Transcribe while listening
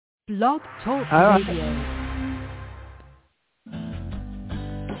Blog Talk Radio.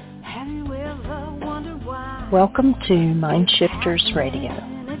 Welcome to MindShifters Radio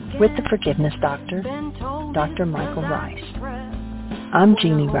with the Forgiveness Doctor, Dr. Michael Ryce. I'm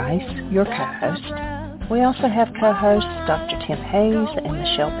Jeannie Ryce, your co-host. We also have co-hosts Dr. Tim Hayes and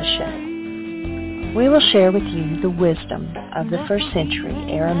Michelle Bechet. We will share with you the wisdom of the first century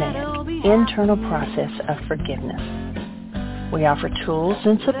Aramaic internal process of forgiveness. We offer tools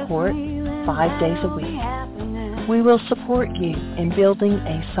and support 5 days a week. We will support you in building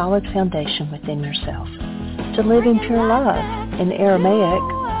a solid foundation within yourself to live in pure love, in Aramaic,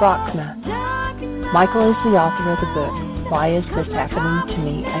 Rachna. Michael is the author of the book, Why Is This Happening to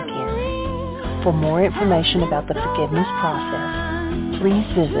Me Again? For more information about the forgiveness process, please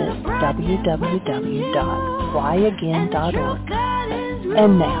visit www.whyagain.org.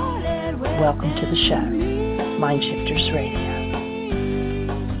 And now, welcome to the show, MindShifters Radio.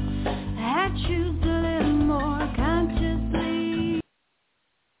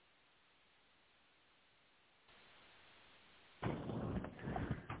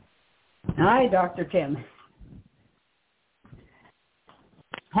 Hi, Dr. Tim.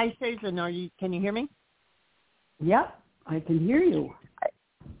 Hey, Susan, can you hear me? Yep, I can hear you.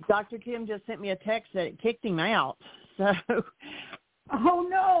 Dr. Tim just sent me a text that it kicked him out. So. Oh,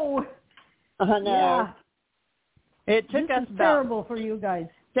 no. I know. Yeah. It took us about terrible for you guys.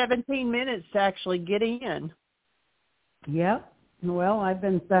 17 minutes to actually get in. Yep. Well, I've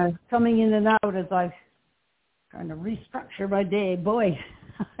been coming in and out as I kind of restructure my day. Boy,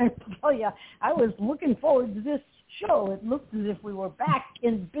 I tell you, I was looking forward to this show. It looked as if we were back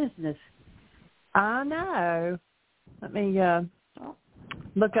in business. I know. Let me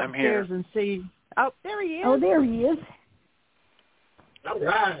look upstairs and see. Oh, there he is. Oh, there he is. All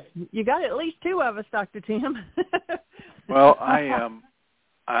right. You got at least two of us, Dr. Tim. Well, I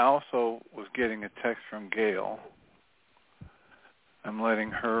also was getting a text from Gail. I'm letting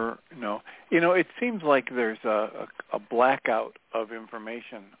her know. You know, it seems like there's a blackout of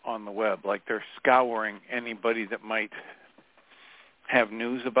information on the web, like they're scouring anybody that might have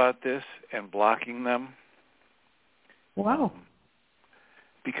news about this and blocking them. Wow.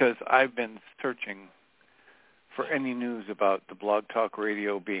 Because I've been searching for any news about the Blog Talk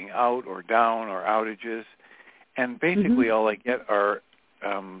Radio being out or down or outages, and basically all I get are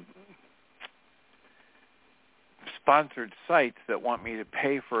sponsored sites that want me to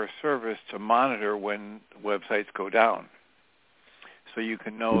pay for a service to monitor when websites go down, so you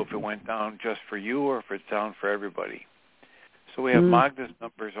can know if it went down just for you or if it's down for everybody. So we have Magda's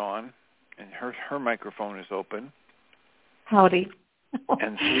numbers on, and her microphone is open. Howdy.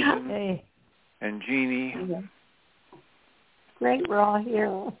 And Susan hey. and Jeannie. Yeah. Great, we're all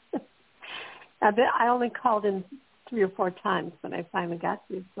here. I only called in 3 or 4 times when I finally got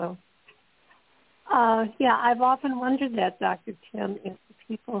you, so. Yeah, I've often wondered that, Dr. Tim, if the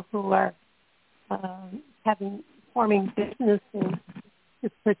people who are forming businesses to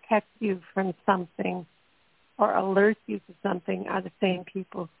protect you from something or alert you to something are the same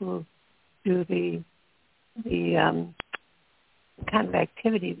people who do the kind of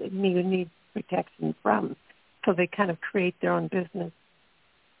activity that you need protection from. So they kind of create their own business.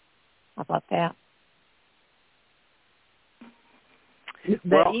 How about that?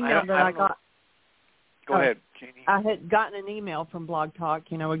 The email that I got. Go ahead, Jeannie. I had gotten an email from Blog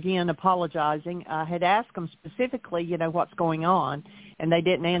Talk, again, apologizing. I had asked them specifically, what's going on, and they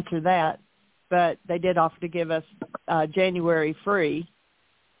didn't answer that. But they did offer to give us January free.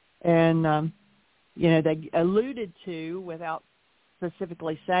 And, they alluded to, without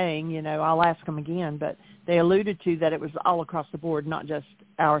specifically saying, I'll ask them again, but they alluded to that it was all across the board, not just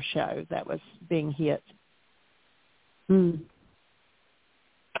our show that was being hit.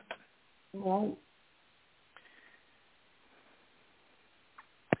 Well,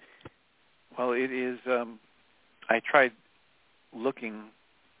 it is, I tried listening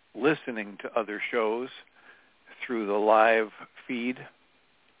to other shows through the live feed,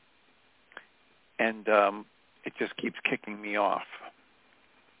 and it just keeps kicking me off.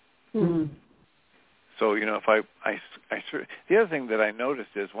 So, if the other thing that I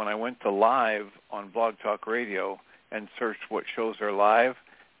noticed is when I went to live on Blog Talk Radio and searched what shows are live,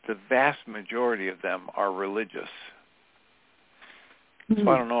 the vast majority of them are religious. So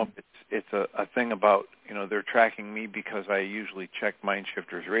I don't know if it's a thing about, they're tracking me because I usually check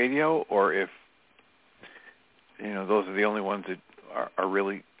MindShifters Radio, or if, those are the only ones that are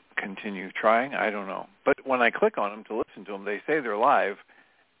really continue trying. I don't know. But when I click on them to listen to them, they say they're live,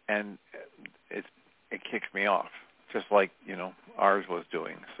 and it kicks me off, just like, ours was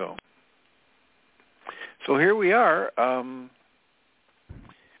doing. So here we are.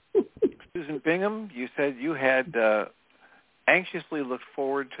 Susan Bingham, you said you had anxiously looked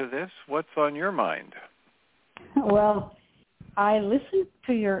forward to this. What's on your mind? Well, I listened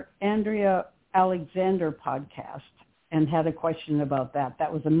to your Andrea Alexander podcast and had a question about that.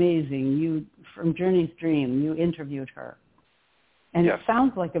 That was amazing. You, from Journey's Dream, you interviewed her. And yes. It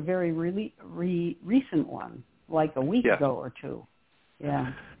sounds like a very recent one, like a week yes. ago or two.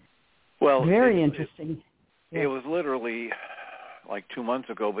 Yeah. Well, very interesting. It was literally like 2 months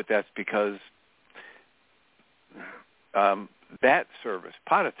ago, but that's because that service,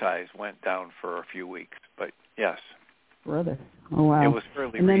 Potatize, went down for a few weeks. But yes. Brother. Oh, wow. It was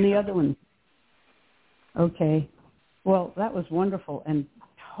fairly And then recent. the other one. Okay. Well, that was wonderful. And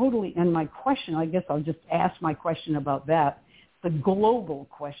totally, and my question, I guess I'll just ask my question about that, the global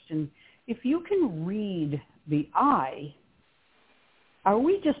question. If you can read the eye, are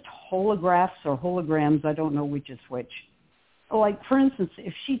we just holographs or holograms? I don't know which is which. Like, for instance,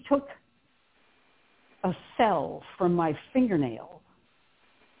 if she took a cell from my fingernail,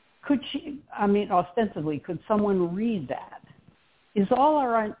 could she, I mean, ostensibly, could someone read that? Is all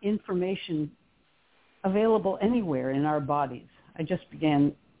our information available anywhere in our bodies? I just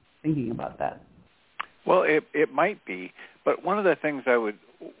began thinking about that. Well, it might be, but one of the things I would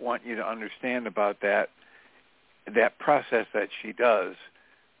want you to understand about that process that she does,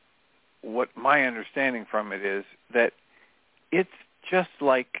 what my understanding from it is that it's just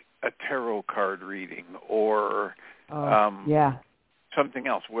like a tarot card reading or something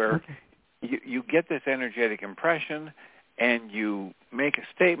else where you get this energetic impression and you make a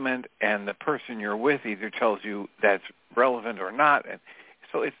statement and the person you're with either tells you that's relevant or not. And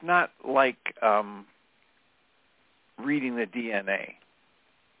so it's not like reading the DNA.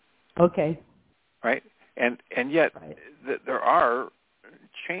 Okay. Right? And yet there are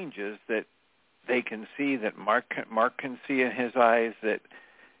changes that they can see, that Mark can see in his eyes, that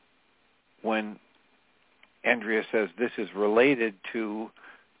when Andrea says this is related to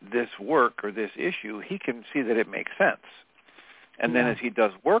this work or this issue, he can see that it makes sense. And then as he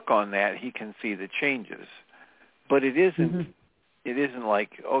does work on that, he can see the changes. But it isn't like,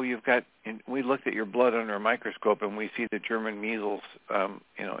 oh, you've got, we looked at your blood under a microscope and we see the German measles,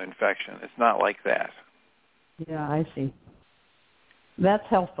 infection. It's not like that. Yeah, I see. That's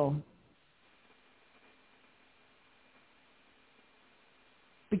helpful.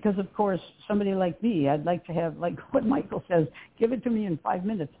 Because, of course, somebody like me, I'd like to have, like what Michael says, give it to me in 5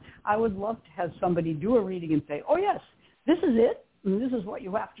 minutes. I would love to have somebody do a reading and say, oh, yes, this is it, and this is what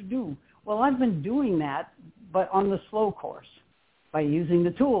you have to do. Well, I've been doing that, but on the slow course, by using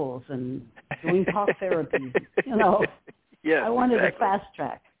the tools and doing talk therapy. Yes, I wanted exactly. a fast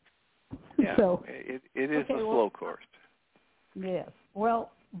track. Yeah, so it is a slow course. Yes.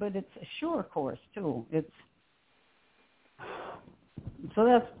 Well, but it's a sure course, too. So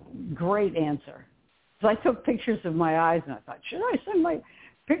that's a great answer. So I took pictures of my eyes, and I thought, should I send my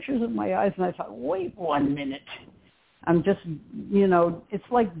pictures of my eyes? And I thought, wait 1 minute. I'm just, it's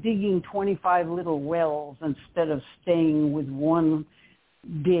like digging 25 little wells instead of staying with one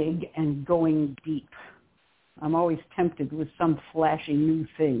dig and going deep. I'm always tempted with some flashy new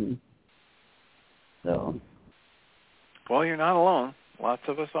thing. So. Well, you're not alone. Lots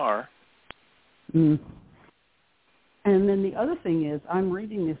of us are. Mm. And then the other thing is, I'm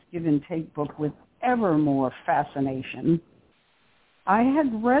reading this Give and Take book with ever more fascination. I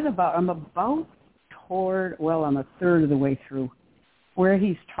had read I'm a third of the way through, where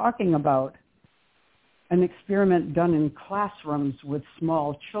he's talking about an experiment done in classrooms with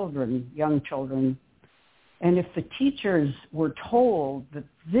small children, young children. And if the teachers were told that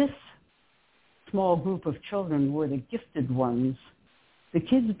this small group of children were the gifted ones, the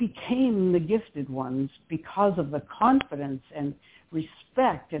kids became the gifted ones because of the confidence and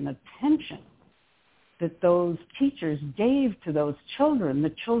respect and attention that those teachers gave to those children.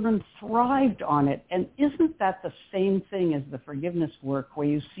 The children thrived on it. And isn't that the same thing as the forgiveness work, where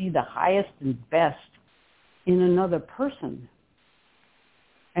you see the highest and best in another person?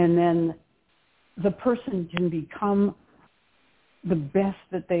 And then the person can become the best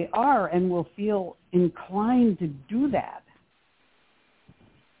that they are and will feel inclined to do that.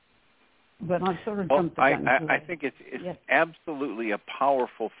 But I've sort of jumped the gun. I think it's absolutely a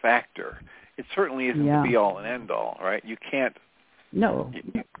powerful factor. It certainly isn't the be-all and end-all, right? You can't. No.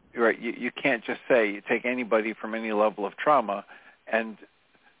 You can't just say you take anybody from any level of trauma and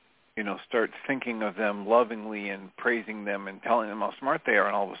start thinking of them lovingly and praising them and telling them how smart they are,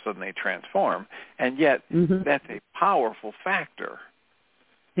 and all of a sudden they transform. And yet, that's a powerful factor.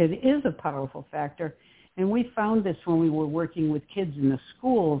 It is a powerful factor. And we found this when we were working with kids in the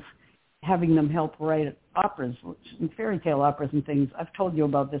schools, having them help write operas, fairy tale operas and things. I've told you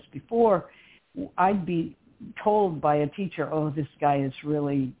about this before. I'd be told by a teacher, oh, this guy is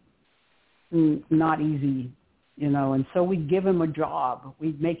really not easy, and so we'd give him a job.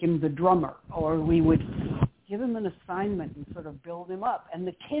 We'd make him the drummer, or we would give him an assignment and sort of build him up. And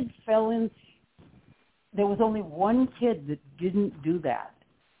the kids fell in. There was only one kid that didn't do that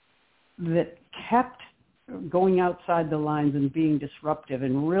kept going outside the lines and being disruptive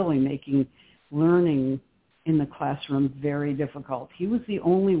and really making learning in the classroom very difficult. He was the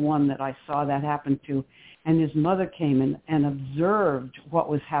only one that I saw that happen to, and his mother came in and observed what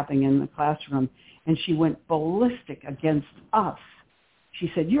was happening in the classroom, and she went ballistic against us.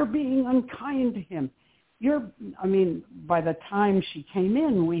 She said, "You're being unkind to him. By the time she came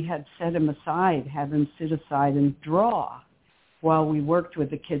in, we had set him aside, have him sit aside and draw while we worked with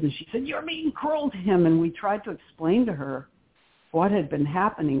the kids. And she said, "You're being cruel to him." And we tried to explain to her what had been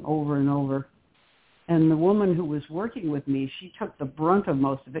happening over and over. And the woman who was working with me, she took the brunt of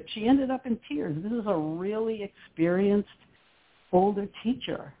most of it. She ended up in tears. This is a really experienced older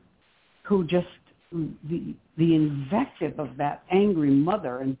teacher who just, the invective of that angry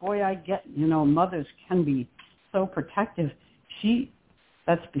mother, and boy, I get, mothers can be so protective.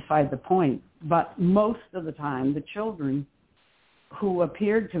 That's beside the point. But most of the time, the children who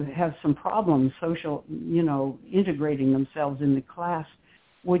appeared to have some problems, social, integrating themselves in the class,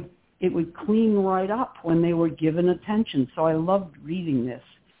 it would clean right up when they were given attention. So I loved reading this.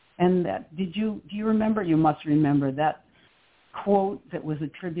 And do you remember? You must remember that quote that was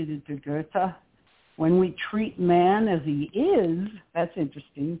attributed to Goethe. When we treat man as he is, that's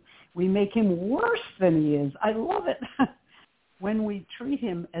interesting, we make him worse than he is. I love it. When we treat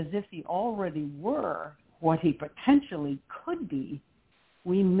him as if he already were what he potentially could be,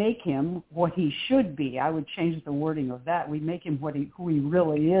 we make him what he should be. I would change the wording of that. We make him who he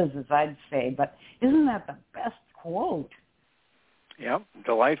really is, as I'd say. But isn't that the best quote? Yeah,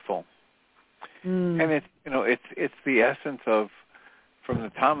 delightful. And it's the essence of, from the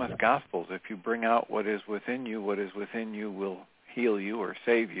Thomas Gospels, if you bring out what is within you will heal you or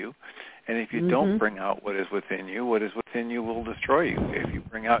save you. And if you don't bring out what is within you will destroy you. If you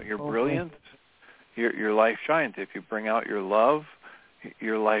bring out your brilliance, your life shines. If you bring out your love,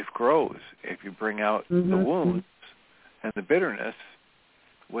 your life grows. If you bring out the wounds and the bitterness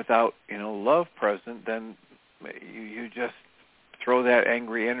without, love present, then you just throw that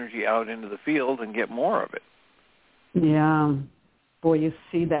angry energy out into the field and get more of it. Yeah. Boy, you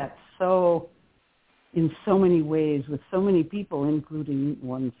see that in so many ways with so many people, including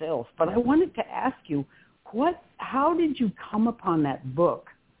oneself. But I wanted to ask you, how did you come upon that book?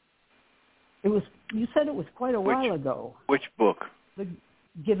 You said it was quite a while ago. Which book? The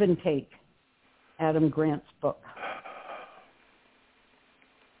Give and Take, Adam Grant's book.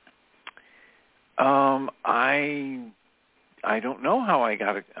 I don't know how I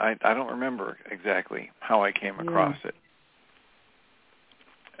got it. I don't remember exactly how I came across it.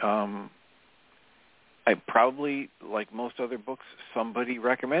 I probably, like most other books, somebody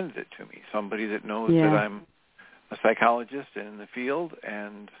recommended it to me. Somebody that knows that I'm a psychologist in the field,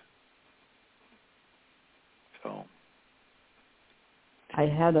 and so I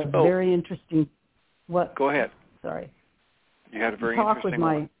had a very interesting. What? Go ahead. Sorry. You had a very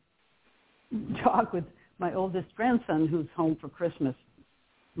interesting talk with my oldest grandson, who's home for Christmas.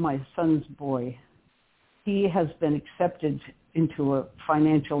 My son's boy. He has been accepted into a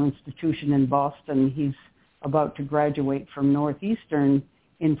financial institution in Boston. He's about to graduate from Northeastern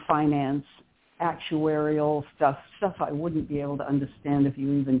in finance, actuarial stuff I wouldn't be able to understand if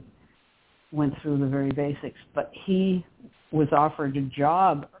you even went through the very basics. But he was offered a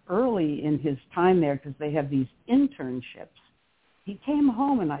job early in his time there because they have these internships. He came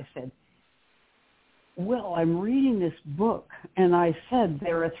home and I said, "Well, I'm reading this book." And I said,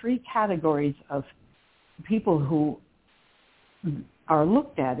 there are 3 categories of people who are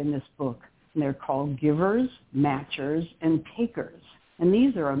looked at in this book, and they're called givers, matchers, and takers. And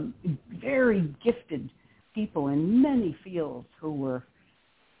these are very gifted people in many fields who were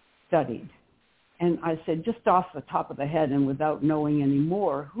studied. And I said, just off the top of the head and without knowing any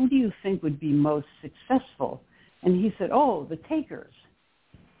more, who do you think would be most successful? And he said, the takers.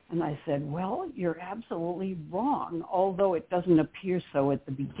 And I said, well, you're absolutely wrong, although it doesn't appear so at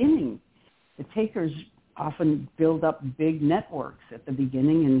the beginning. The takers often build up big networks at the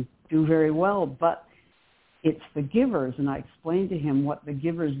beginning and do very well, but it's the givers, and I explained to him what the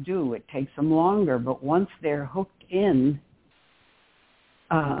givers do. It takes them longer, but once they're hooked in,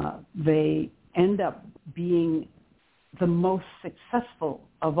 they end up being the most successful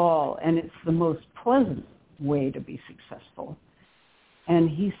of all, and it's the most pleasant way to be successful. And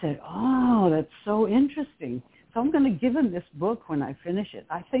he said, oh, that's so interesting. So I'm going to give him this book when I finish it.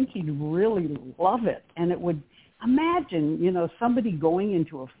 I think he'd really love it. And it would, imagine, somebody going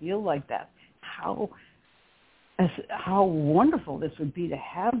into a field like that, how wonderful this would be to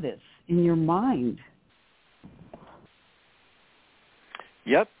have this in your mind.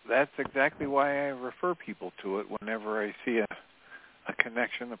 Yep, that's exactly why I refer people to it whenever I see a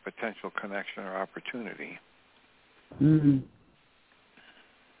connection, a potential connection or opportunity. Mm-hmm.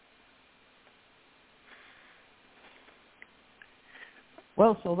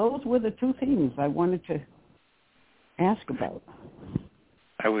 Well, so those were the two things I wanted to ask about.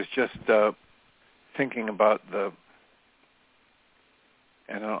 I was just thinking about I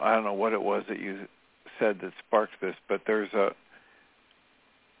don't know what it was that you said that sparked this, but there's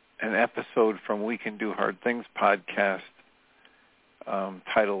an episode from We Can Do Hard Things podcast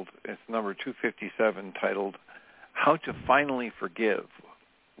titled, it's number 257, titled How to Finally Forgive,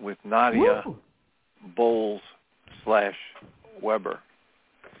 with Nadia Bowles/Weber.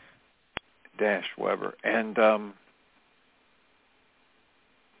 Weber. And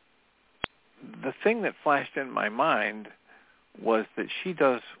the thing that flashed in my mind was that she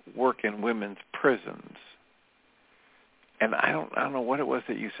does work in women's prisons. And I don't know what it was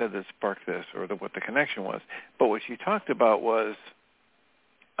that you said that sparked this, or what the connection was. But what she talked about was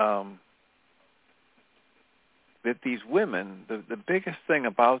that these women, the biggest thing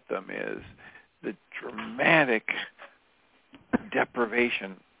about them is the dramatic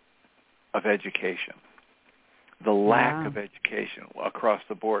deprivation of education, the lack of education across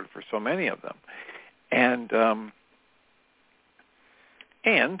the board for so many of them. And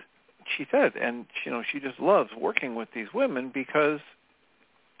she said, and she just loves working with these women because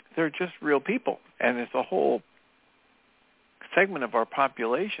they're just real people. And it's a whole segment of our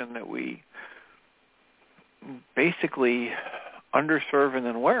population that we basically underserve and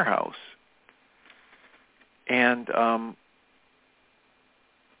then warehouse. And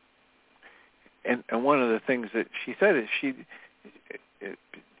one of the things that she said is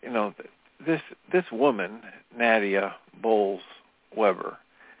this woman, Nadia Bowles-Weber,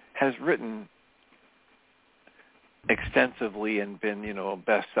 has written extensively and been, a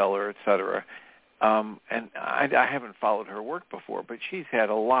bestseller, et cetera. And I haven't followed her work before, but she's had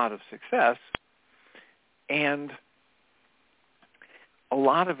a lot of success. And a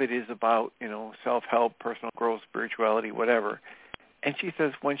lot of it is about, self-help, personal growth, spirituality, whatever. And she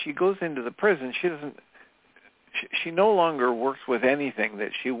says when she goes into the prison, she no longer works with anything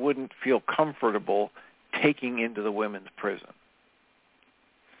that she wouldn't feel comfortable taking into the women's prison.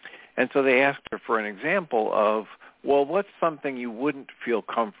 And so they asked her for an example of, well, what's something you wouldn't feel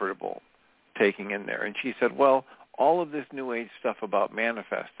comfortable taking in there? And she said, well, all of this New Age stuff about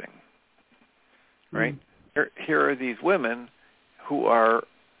manifesting, right? Mm-hmm. Here are these women who are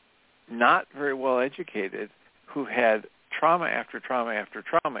not very well educated, who've had trauma after trauma after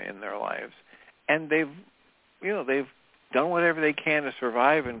trauma in their lives, and they've done whatever they can to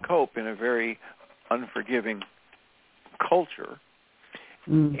survive and cope in a very unforgiving culture.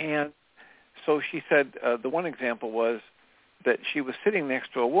 And so she said the one example was that she was sitting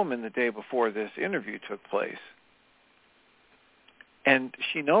next to a woman the day before this interview took place, and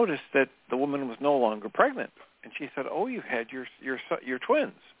she noticed that the woman was no longer pregnant. And she said, "Oh, you had your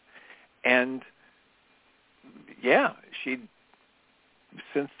twins." And yeah,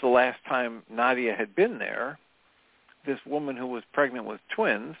 since the last time Nadia had been there, this woman who was pregnant with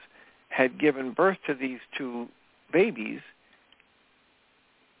twins had given birth to these two babies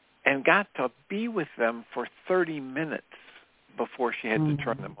and got to be with them for 30 minutes before she had to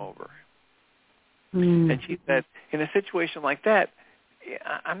turn them over. And she said, in a situation like that,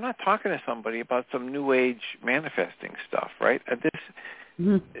 I'm not talking to somebody about some New Age manifesting stuff, right?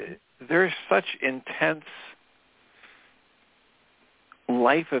 There's such intense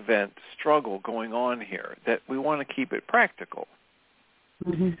life event struggle going on here that we want to keep it practical.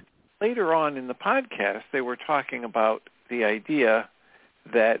 Later on in the podcast, they were talking about the idea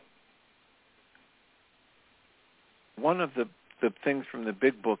that one of the things from the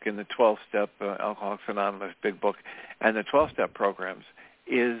big book in the 12-step Alcoholics Anonymous big book and the 12-step programs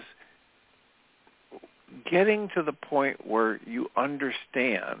is getting to the point where you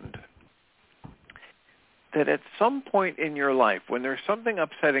understand that at some point in your life, when there's something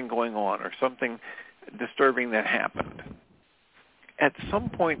upsetting going on or something disturbing that happened, at some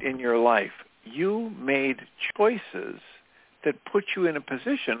point in your life, you made choices that put you in a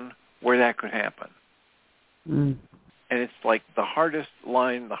position where that could happen. And it's like the hardest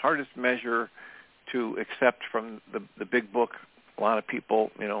line, the hardest measure to accept from the big book. A lot of people,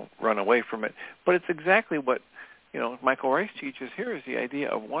 run away from it. But it's exactly what Michael Ryce teaches here is the idea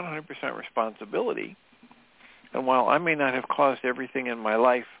of 100% responsibility. And while I may not have caused everything in my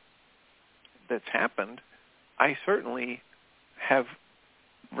life that's happened, I certainly have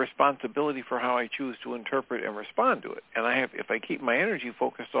responsibility for how I choose to interpret and respond to it. And if I keep my energy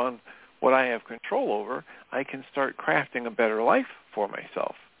focused on what I have control over, I can start crafting a better life for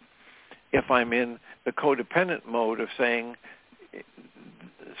myself. If I'm in the codependent mode of saying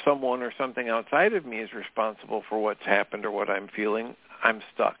someone or something outside of me is responsible for what's happened or what I'm feeling, I'm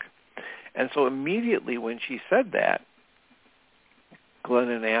stuck. And so immediately when she said that,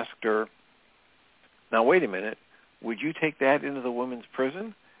 Glennon asked her, now wait a minute, would you take that into the women's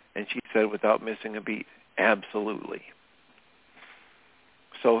prison? And she said without missing a beat, absolutely.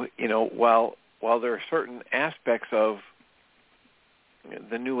 So, while there are certain aspects of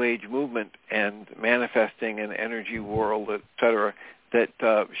the New Age movement and manifesting an energy world, et cetera,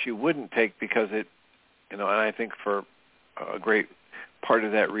 that she wouldn't take because it, and I think for a great part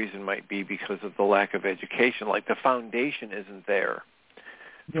of that reason might be because of the lack of education. Like the foundation isn't there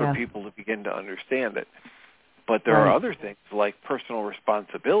for people to begin to understand it. But there are other things like personal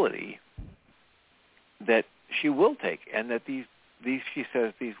responsibility that she will take, and that these she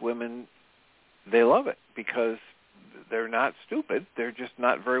says these women, they love it because they're not stupid. They're just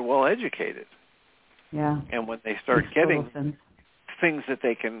not very well educated. Yeah. And when they start getting things that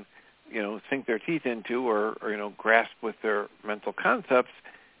they can, sink their teeth into or grasp with their mental concepts,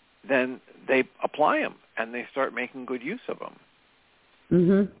 then they apply them and they start making good use of them.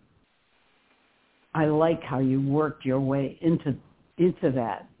 Mhm. I like how you worked your way into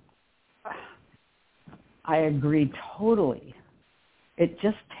that. I agree totally. It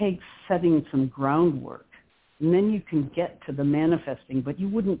just takes setting some groundwork, and then you can get to the manifesting, but you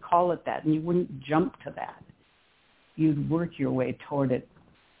wouldn't call it that, and you wouldn't jump to that. You'd work your way toward it,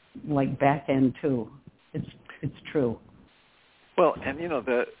 like back end too. It's true. Well, and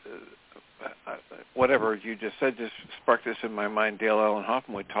the whatever you just said just sparked this in my mind. Dale Allen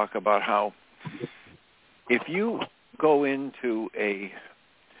Hoffman would talk about how if you go into a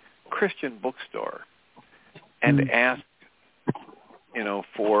Christian bookstore and ask,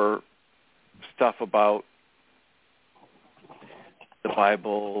 for stuff about the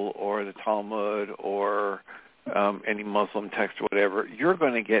Bible or the Talmud or any Muslim text or whatever, you're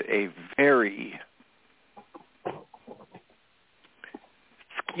going to get a very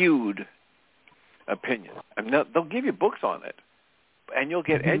skewed opinion. I mean, they'll give you books on it, and you'll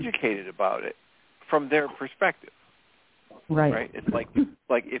get educated about it from their perspective. Right. It's like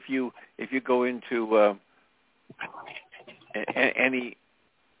if you go into any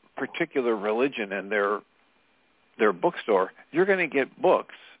particular religion and their bookstore, you're going to get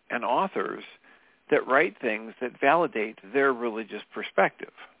books and authors that write things that validate their religious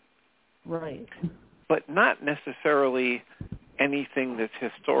perspective. Right. But not necessarily anything that's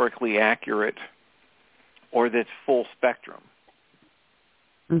historically accurate or that's full spectrum.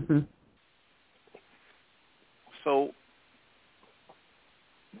 Mm-hmm. So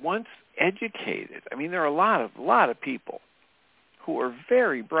once educated, I mean, there are a lot of people who are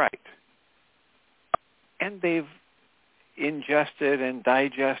very bright, and they've ingested and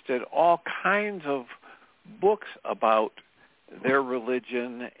digested all kinds of books about their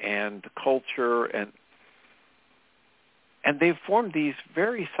religion and culture, and they've formed these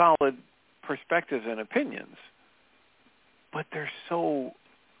very solid perspectives and opinions, but they're so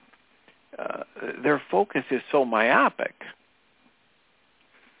their focus is so myopic,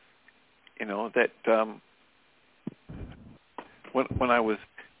 that when I was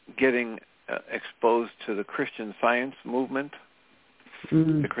getting exposed to the Christian Science movement,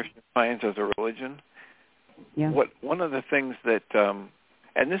 the Christian Science as a religion, one of the things that,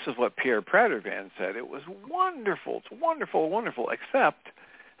 and this is what Pierre Pradervan said, it was wonderful, it's wonderful, wonderful, except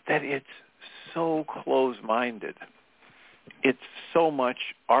that it's so close-minded. It's so much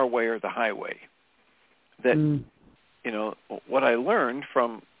our way or the highway that, what I learned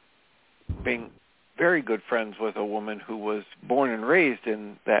from being very good friends with a woman who was born and raised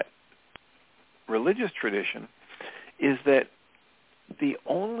in that religious tradition is that the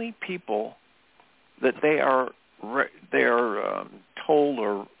only people that they are told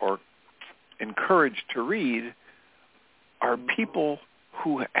or encouraged to read are people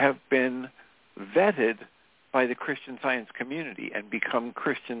who have been vetted by the Christian Science community and become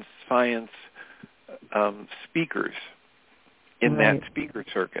Christian Science speakers in that speaker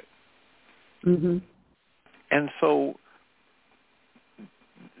circuit. Mm-hmm. And so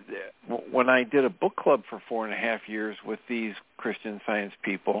when I did a book club for 4.5 years with these Christian Science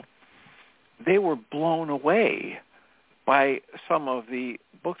people, they were blown away by some of the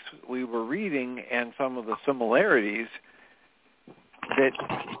books we were reading and some of the similarities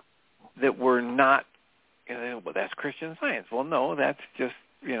that were not, well, that's Christian Science. Well, no, that's just,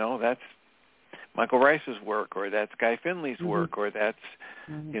 that's Michael Ryce's work, or that's Guy Finley's work, or that's,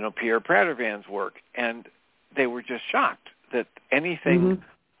 Pierre Pradervan's work. And they were just shocked that anything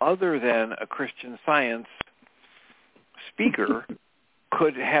other than a Christian Science speaker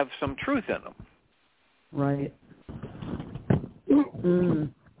could have some truth in them. Right.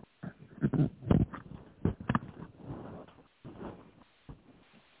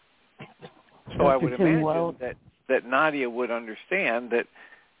 So I would imagine that Nadia would understand that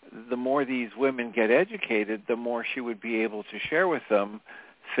the more these women get educated, the more she would be able to share with them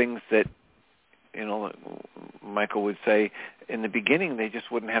things that, Michael would say, in the beginning they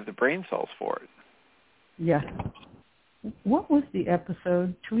just wouldn't have the brain cells for it. Yeah. What was the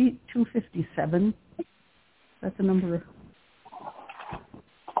episode? 257? That's the number.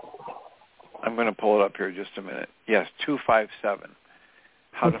 I'm going to pull it up here just a minute. Yes, 257.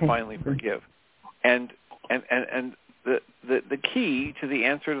 How to finally forgive. And the key to the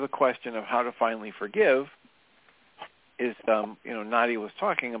answer to the question of how to finally forgive is, Nadia was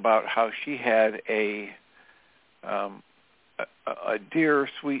talking about how she had a dear,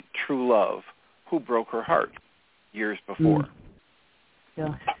 sweet, true love who broke her heart years before.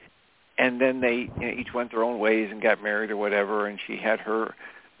 Yeah. And then they each went their own ways and got married or whatever, and she had her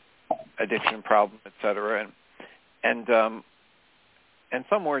addiction problem, et cetera. And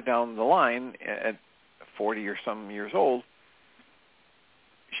somewhere down the line, at 40 or some years old,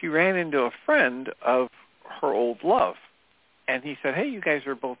 she ran into a friend of her old love. And he said, hey, you guys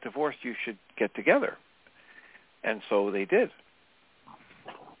are both divorced. You should get together. And so they did.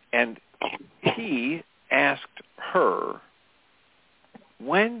 And he asked her,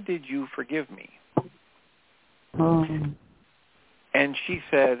 when did you forgive me? And she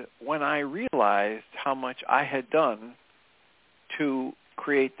said, when I realized how much I had done to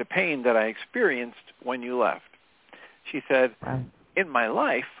create the pain that I experienced when you left. She said, in my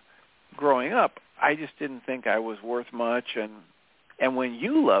life, growing up, I just didn't think I was worth much, and when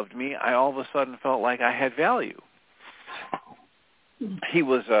you loved me, I all of a sudden felt like I had value. He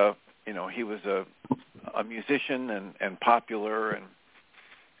was a musician and popular,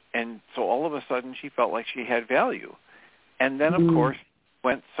 and so all of a sudden she felt like she had value. And then, of course,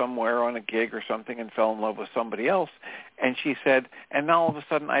 went somewhere on a gig or something and fell in love with somebody else. And she said, and now all of a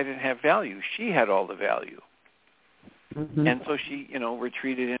sudden I didn't have value. She had all the value. And so she,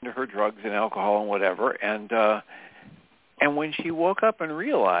 retreated into her drugs and alcohol and whatever. And when she woke up and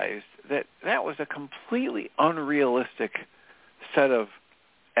realized that that was a completely unrealistic set of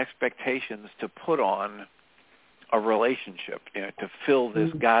expectations to put on a relationship, to fill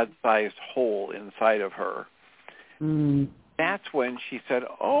this God-sized hole inside of her, that's when she said,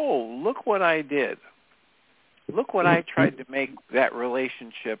 oh, look what I did. Look what I tried to make that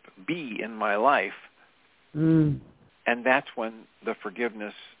relationship be in my life. And that's when the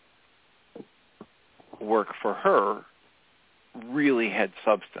forgiveness work for her really had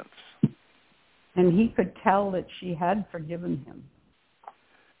substance. And he could tell that she had forgiven him.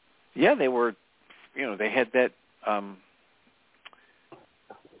 Yeah, they were, they had that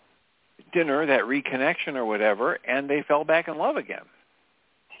dinner, that reconnection or whatever, and they fell back in love again.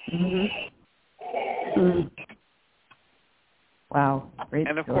 Wow, great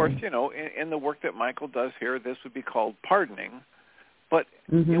And of story. course, in the work that Michael does here, this would be called pardoning, but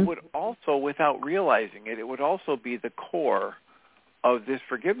it would also, without realizing it, it would also be the core of this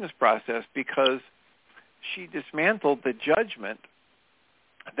forgiveness process, because she dismantled the judgment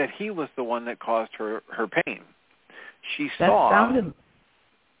that he was the one that caused her pain. She saw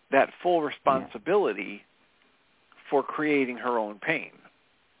that full responsibility for creating her own pain.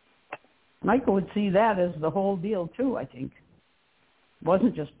 Michael would see that as the whole deal, too, I think. It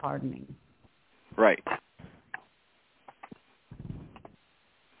wasn't just pardoning. Right.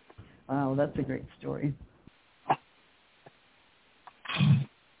 Wow, that's a great story.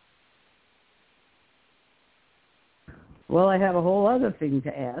 Well, I have a whole other thing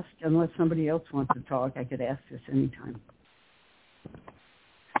to ask. Unless somebody else wants to talk, I could ask this anytime.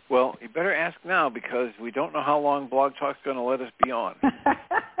 Well, you better ask now, because we don't know how long Blog Talk's going to let us be on.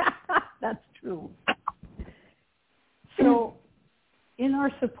 That's true. So, in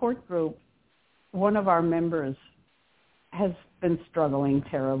our support group, one of our members has been struggling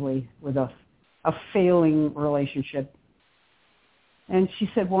terribly with a failing relationship. And she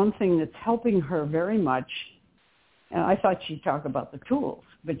said one thing that's helping her very much, and I thought she'd talk about the tools,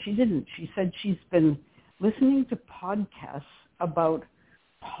 but she didn't. She said she's been listening to podcasts about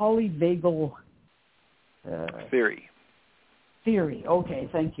polyvagal theory. theory. Okay,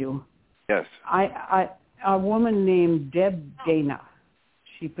 thank you. Yes. A woman named Deb Dana,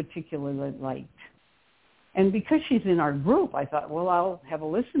 she particularly liked. And because she's in our group, I thought, well, I'll have a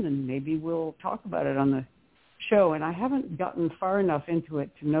listen and maybe we'll talk about it on the show. And I haven't gotten far enough into it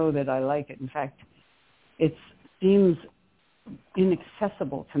to know that I like it. In fact, it seems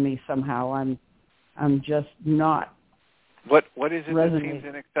inaccessible to me somehow. I'm just not. What is it resonating. that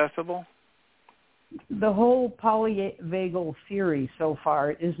seems inaccessible? The whole polyvagal theory so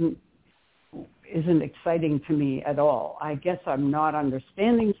far isn't exciting to me at all. I guess I'm not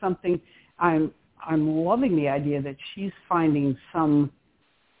understanding something. I'm loving the idea that she's finding some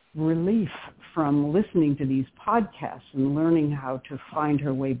relief from listening to these podcasts and learning how to find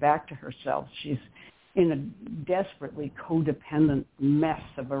her way back to herself. She's in a desperately codependent mess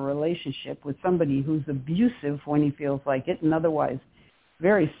of a relationship with somebody who's abusive when he feels like it, and otherwise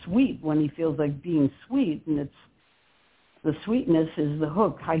very sweet when he feels like being sweet, and the sweetness is the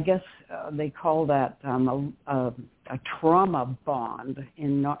hook. I guess they call that a trauma bond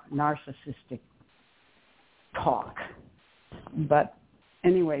in narcissistic talk. But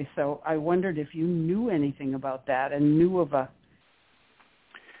anyway, so I wondered if you knew anything about that and knew of other.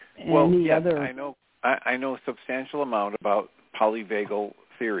 I know a substantial amount about polyvagal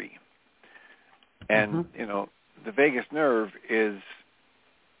theory, and the vagus nerve is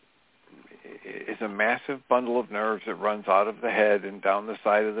a massive bundle of nerves that runs out of the head and down the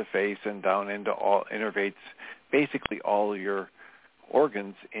side of the face and down into innervates basically all your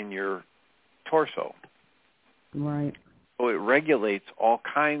organs in your torso. Right. So it regulates all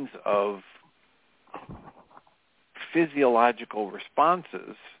kinds of physiological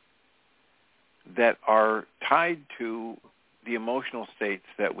responses that are tied to the emotional states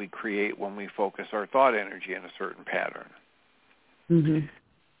that we create when we focus our thought energy in a certain pattern. Mm-hmm.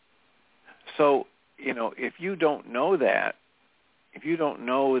 So, if you don't know that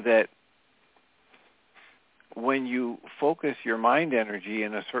when you focus your mind energy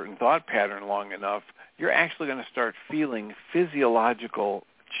in a certain thought pattern long enough, you're actually going to start feeling physiological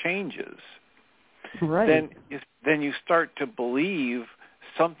changes. Right. Then you start to believe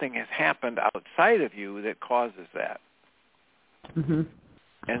something has happened outside of you that causes that. Mm-hmm.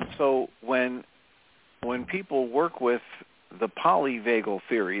 And so when people work with the polyvagal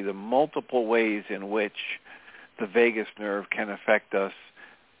theory, the multiple ways in which the vagus nerve can affect us,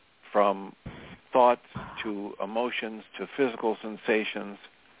 from thoughts to emotions to physical sensations,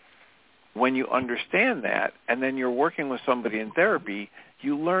 when you understand that and then you're working with somebody in therapy,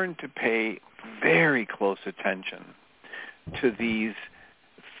 you learn to pay very close attention to these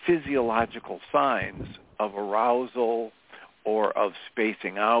physiological signs of arousal or of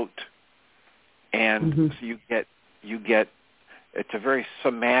spacing out. And so you get it's a very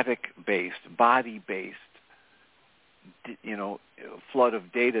somatic-based, body-based, flood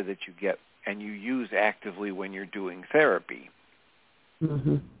of data that you get and you use actively when you're doing therapy.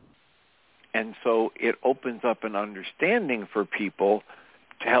 Mm-hmm. And so it opens up an understanding for people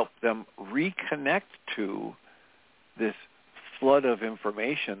to help them reconnect to this flood of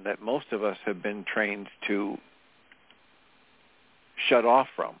information that most of us have been trained to shut off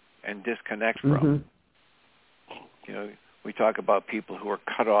from and disconnect from. We talk about people who are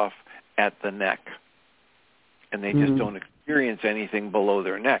cut off at the neck, and they just don't experience anything below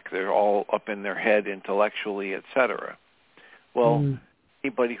their neck. They're all up in their head intellectually, etc. Well,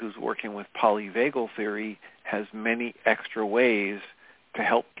 anybody who's working with polyvagal theory has many extra ways to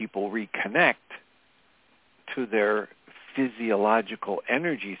help people reconnect to their physiological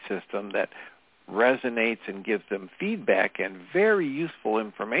energy system that resonates and gives them feedback and very useful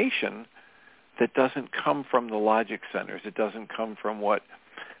information that doesn't come from the logic centers. It doesn't come from what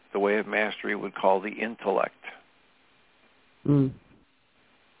the Way of Mastery would call the intellect.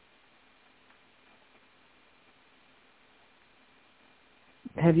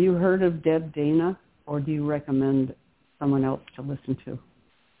 Have you heard of Deb Dana, or do you recommend someone else to listen to?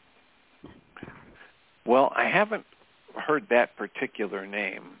 Well, I haven't heard that particular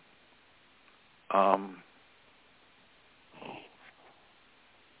name.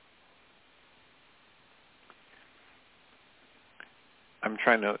 I'm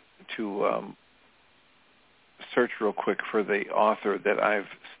trying to search real quick for the author that I've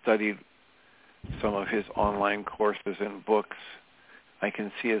studied some of his online courses and books. I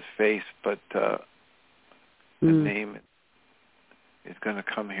can see his face, but the name is going to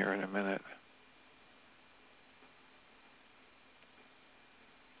come here in a minute.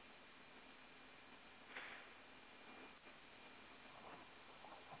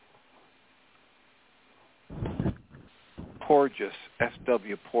 Porges,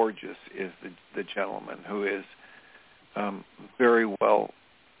 S.W. Porges is the gentleman who is very well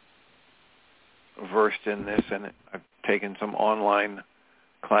versed in this, and I've taken some online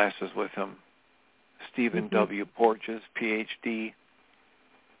classes with him. Stephen W. Porges, Ph.D.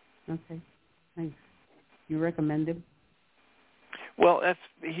 Okay, thanks. You recommend him? Well,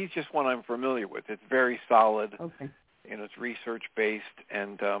 he's just one I'm familiar with. It's very solid. Okay. It's research based,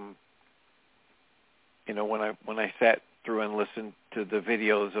 and when I sat through and listened to the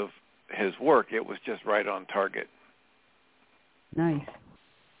videos of his work, it was just right on target. Nice.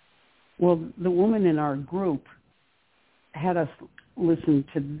 Well, the woman in our group had us listen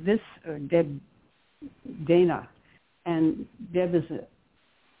to this, Dana, and Deb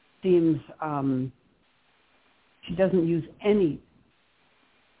seems she doesn't use any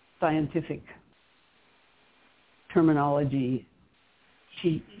scientific terminology.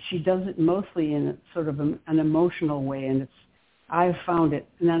 She does it mostly in sort of an emotional way, and I've found it,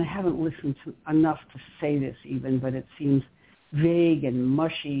 and I haven't listened to enough to say this even, but it seems vague and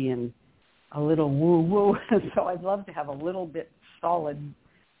mushy and a little woo-woo. So I'd love to have a little bit solid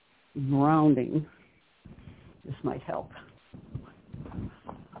grounding. This might help.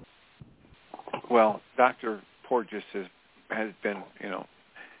 Well, Dr. Porges has been,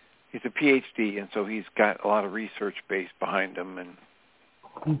 he's a PhD, and so he's got a lot of research base behind him, and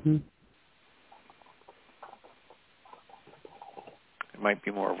it might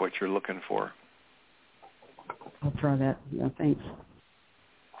be more of what you're looking for. I'll try that. Yeah, thanks.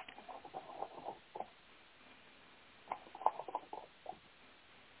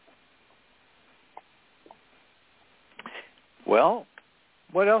 Well,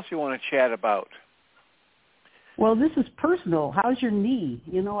 what else you want to chat about? Well, this is personal. How's your knee?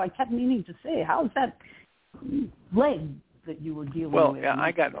 I kept meaning to say, how's that leg that you were dealing with? Well,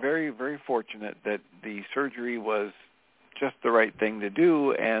 I got very, very fortunate that the surgery was just the right thing to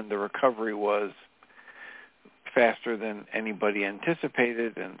do, and the recovery was faster than anybody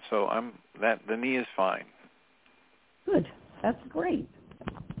anticipated, and so the knee is fine. Good. That's great.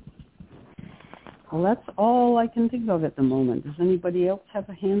 Well, that's all I can think of at the moment. Does anybody else have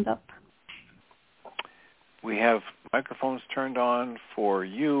a hand up? We have microphones turned on for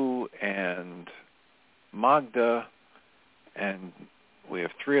you and Magda, and we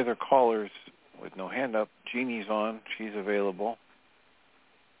have 3 other callers with no hand up. Jeannie's on. She's available.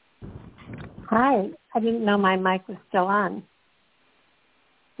 Hi. I didn't know my mic was still on.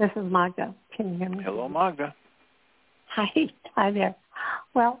 This is Magda. Can you hear me? Hello, Magda. Hi. Hi there.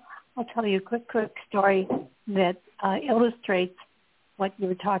 Well, I'll tell you a quick story that illustrates what you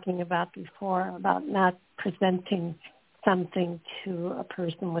were talking about before about not presenting something to a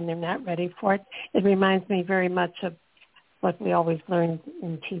person when they're not ready for it. It reminds me very much of what we always learned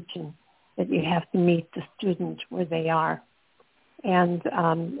in teaching, that you have to meet the student where they are. And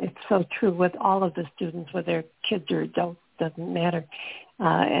it's so true with all of the students, whether kids or adults, doesn't matter.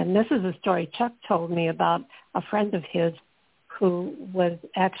 And this is a story Chuck told me about a friend of his who was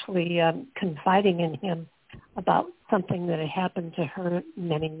actually confiding in him about something that had happened to her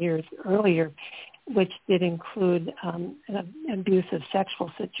many years earlier, which did include an abusive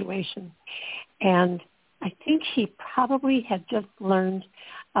sexual situation. And I think he probably had just learned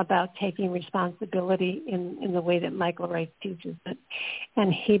about taking responsibility in the way that Michael Ryce teaches it.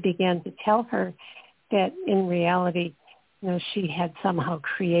 And he began to tell her that in reality, she had somehow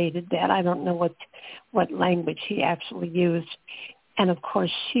created that. I don't know what language he actually used. And of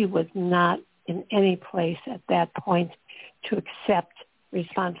course, she was not in any place at that point to accept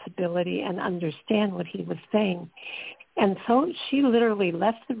responsibility and understand what he was saying. And so she literally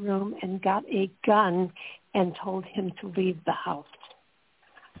left the room and got a gun and told him to leave the house.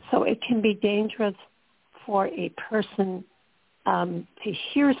 So it can be dangerous for a person to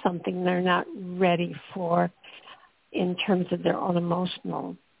hear something they're not ready for in terms of their own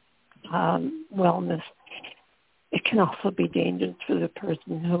emotional wellness. It can also be dangerous for the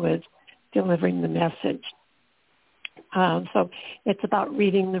person who is delivering the message. So it's about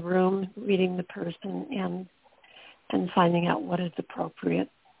reading the room, reading the person, and finding out what is appropriate.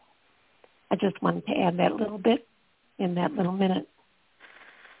 I just wanted to add that little bit in that little minute.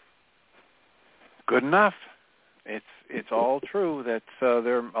 Good enough. It's all true that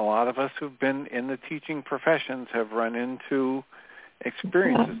there are a lot of us who've been in the teaching professions have run into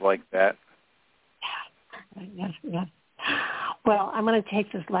experiences like that. Yes. Well, I'm going to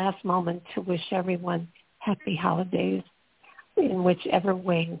take this last moment to wish everyone happy holidays in whichever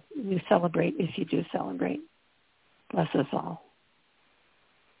way you celebrate, if you do celebrate. Bless us all.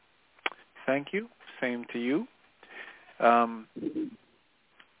 Thank you. Same to you.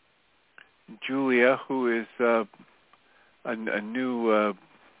 Julia, who is a new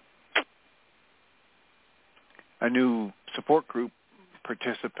a new support group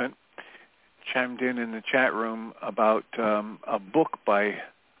participant chimed in the chat room about a book by,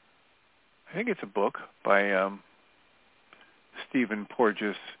 I think it's a book by Stephen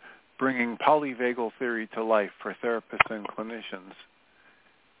Porges, Bringing Polyvagal Theory to Life for Therapists and Clinicians,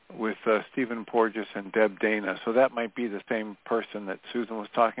 with Stephen Porges and Deb Dana. So that might be the same person that Susan was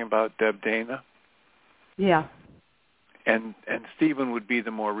talking about, Deb Dana. Yeah. And Stephen would be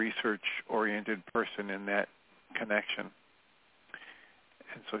the more research-oriented person in that connection.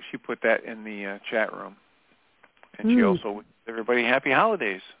 And so she put that in the chat room. And she also wished everybody happy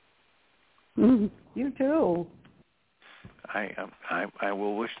holidays. You too. I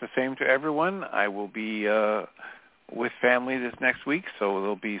will wish the same to everyone. I will be with family this next week, so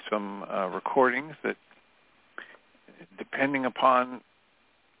there'll be some recordings that, depending upon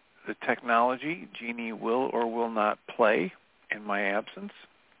the technology, Jeanie will or will not play in my absence.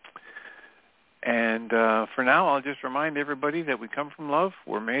 And for now, I'll just remind everybody that we come from love,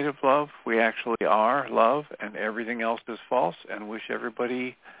 we're made of love, we actually are love, and everything else is false, and wish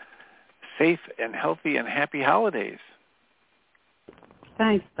everybody safe and healthy and happy holidays.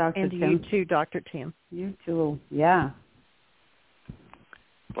 Thanks, Dr. And Tim. you too, Dr. Tim. You too, yeah.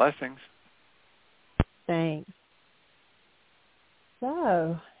 Blessings. Thanks.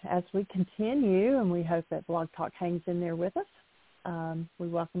 So, as we continue, and we hope that Blog Talk hangs in there with us, we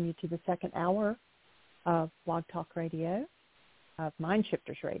welcome you to the second hour of Blog Talk Radio, of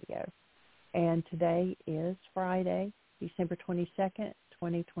MindShifters Radio. And today is Friday, December 22nd,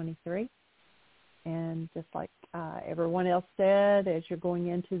 2023. And just like everyone else said, as you're going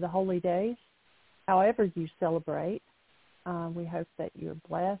into the holy days, however you celebrate, we hope that you're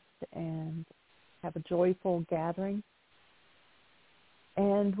blessed and have a joyful gathering.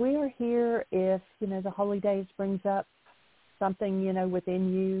 And we are here if, the holy days brings up something,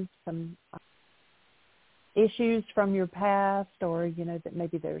 within you, some issues from your past, or, that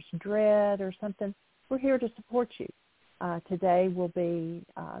maybe there's dread or something. We're here to support you. Today will be,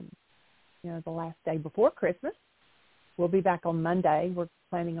 the last day before Christmas. We'll be back on Monday. We're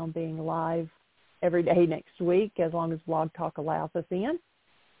planning on being live every day next week, as long as Blog Talk allows us in.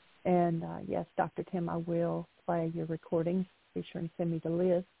 And, yes, Dr. Tim, I will play your recordings. Be sure and send me the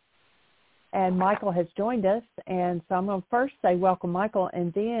list. And Michael has joined us, and so I'm going to first say welcome, Michael,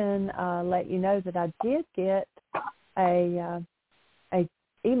 and then let you know that I did get a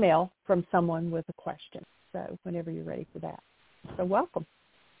email from someone with a question. So whenever you're ready for that. So welcome.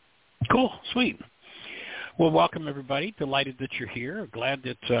 Cool. Sweet. Well, welcome, everybody. Delighted that you're here. Glad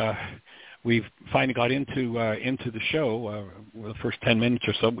that we've finally got into the show. The first 10 minutes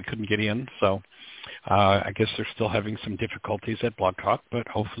or so, we couldn't get in, so I guess they're still having some difficulties at Blog Talk, but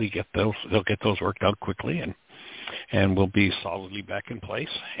hopefully they'll get those worked out quickly, and we'll be solidly back in place.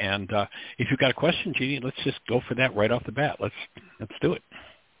 And if you've got a question, Jeanie, let's just go for that right off the bat. Let's do it.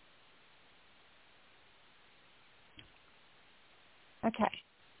 Okay.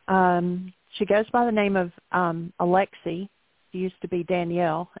 She goes by the name of Alexi. She used to be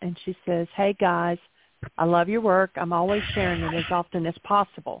Danielle, and she says, "Hey, guys, I love your work. I'm always sharing it as often as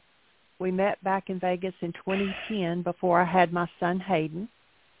possible. We met back in Vegas in 2010 before I had my son Hayden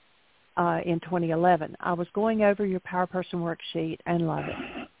in 2011. I was going over your Power Person worksheet and love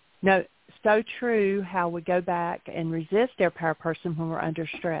it. No, so true how we go back and resist our Power Person when we're under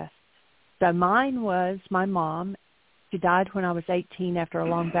stress. So mine was my mom. She died when I was 18 after a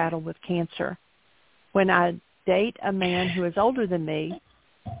long battle with cancer. When I date a man who is older than me,"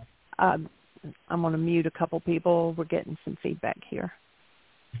 I'm going to mute a couple people. We're getting some feedback here.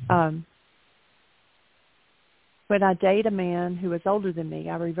 When I date a man who is older than me,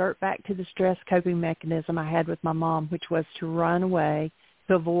 I revert back to the stress coping mechanism I had with my mom, which was to run away,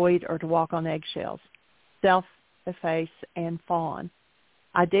 to avoid, or to walk on eggshells, self-efface, and fawn.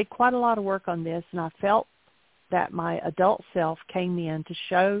 I did quite a lot of work on this, and I felt that my adult self came in to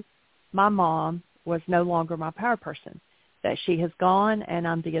show my mom was no longer my power person, that she has gone and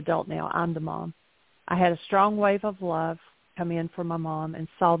I'm the adult now. I'm the mom. I had a strong wave of love come in for my mom and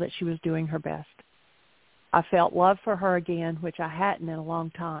saw that she was doing her best. I felt love for her again, which I hadn't in a long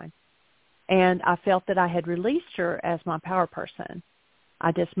time. And I felt that I had released her as my power person.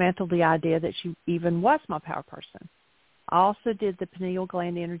 I dismantled the idea that she even was my power person. I also did the pineal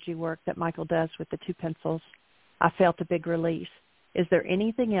gland energy work that Michael does with the 2 pencils. I felt a big release. Is there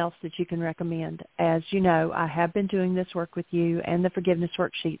anything else that you can recommend? As you know, I have been doing this work with you and the forgiveness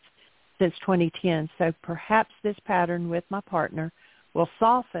worksheets since 2010, so perhaps this pattern with my partner will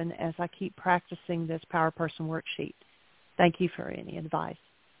soften as I keep practicing this Power Person worksheet. Thank you for any advice.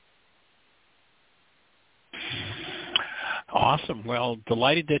 Awesome. Well,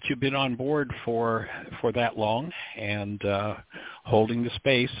 delighted that you've been on board for that long and holding the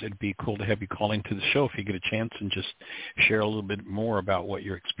space. It'd be cool to have you call into the show if you get a chance and just share a little bit more about what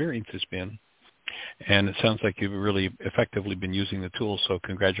your experience has been. And it sounds like you've really effectively been using the tools, so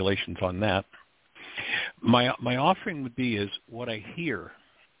congratulations on that. My offering would be is what I hear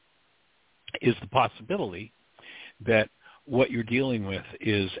is the possibility that what you're dealing with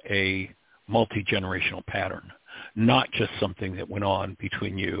is a multi-generational pattern, not just something that went on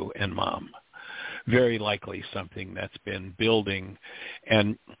between you and Mom. Very likely something that's been building.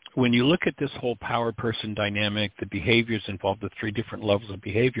 And when you look at this whole power person dynamic, the behaviors involved, the 3 different levels of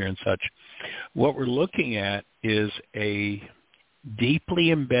behavior and such, what we're looking at is a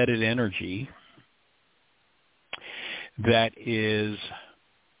deeply embedded energy that is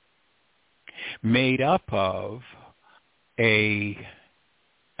made up of an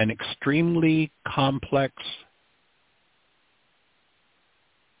extremely complex,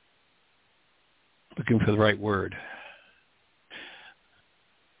 looking for the right word,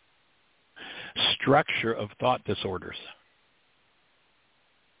 structure of thought disorders.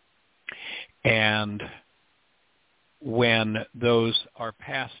 And when those are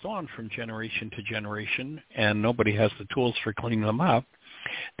passed on from generation to generation and nobody has the tools for cleaning them up,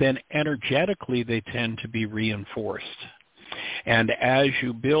 then energetically they tend to be reinforced. And as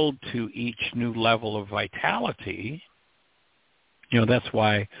you build to each new level of vitality, that's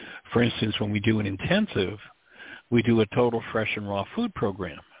why, for instance, when we do an intensive, we do a total fresh and raw food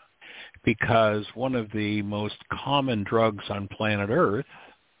program, because one of the most common drugs on planet Earth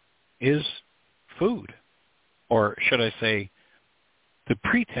is food, or should I say the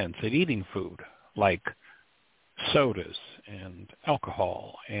pretense at eating food, like sodas and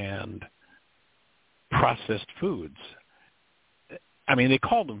alcohol and processed foods. I mean, they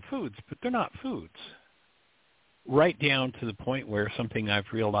call them foods, but they're not foods. Right down to the point where something I've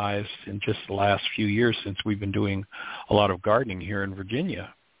realized in just the last few years since we've been doing a lot of gardening here in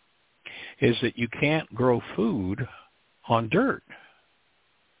Virginia is that you can't grow food on dirt.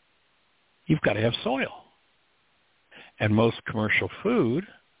 You've got to have soil. And most commercial food,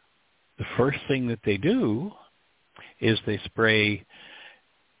 the first thing that they do is they spray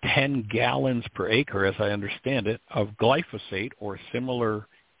 10 gallons per acre, as I understand it, of glyphosate or similar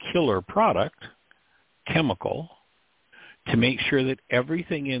killer product, chemical, to make sure that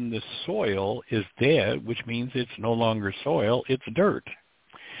everything in the soil is dead, which means it's no longer soil, it's dirt.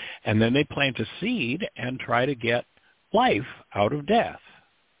 And then they plant a seed and try to get life out of death,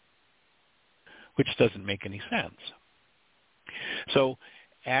 which doesn't make any sense. So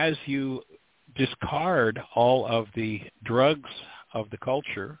as you discard all of the drugs of the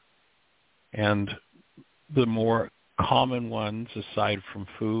culture, and the more common ones aside from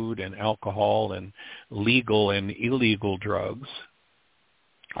food and alcohol and legal and illegal drugs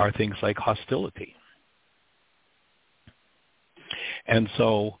are things like hostility. And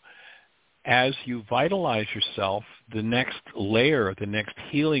so as you vitalize yourself, the next layer, the next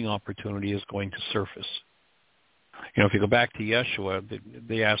healing opportunity is going to surface. If you go back to Yeshua, they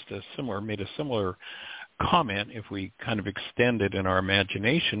made a similar comment if we kind of extend it in our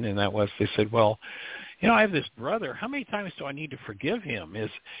imagination, and that was, they said, well, I have this brother. How many times do I need to forgive him?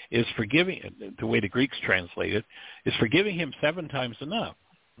 Is forgiving, the way the Greeks translate it, is forgiving him 7 times enough?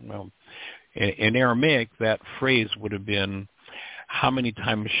 Well, in Aramaic, that phrase would have been, how many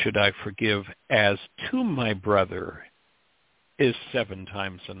times should I forgive as to my brother is 7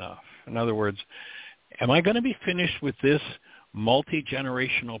 times enough? In other words, am I going to be finished with this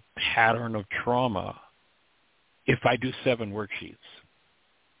multi-generational pattern of trauma if I do 7 worksheets?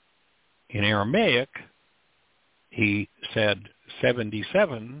 In Aramaic, he said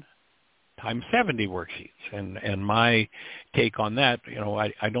 77 times 70 worksheets. And my take on that,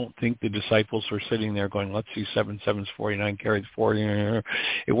 I don't think the disciples were sitting there going, let's see, 7 7's 49, carries 40.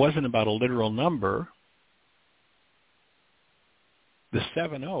 It wasn't about a literal number. The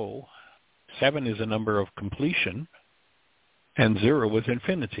 7 is a number of completion, and 0 was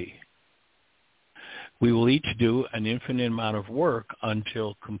infinity. We will each do an infinite amount of work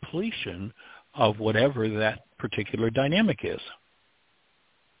until completion of whatever that particular dynamic is.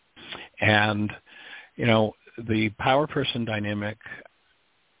 And, the power person dynamic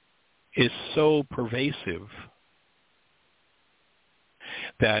is so pervasive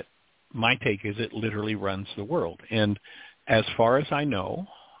that my take is it literally runs the world. And as far as I know,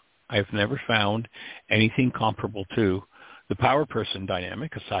 I've never found anything comparable to the power person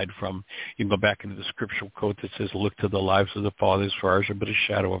dynamic, aside from, you can go back into the scriptural quote that says, look to the lives of the fathers, for ours are but a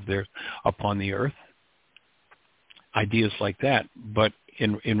shadow of theirs upon the earth. Ideas like that. But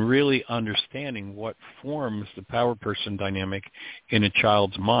in really understanding what forms the power person dynamic in a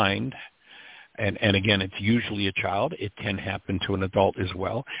child's mind. And again, it's usually a child. It can happen to an adult as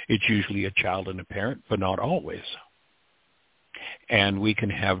well. It's usually a child and a parent, but not always. And we can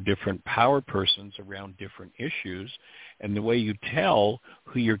have different power persons around different issues. And the way you tell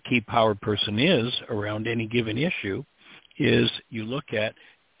who your key power person is around any given issue is you look at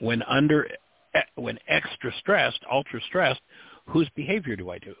when extra stressed, ultra stressed, whose behavior do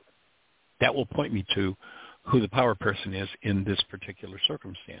I do? That will point me to who the power person is in this particular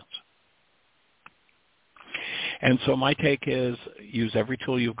circumstance. And so my take is use every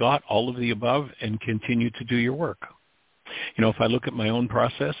tool you've got, all of the above, and continue to do your work. You know, if I look at my own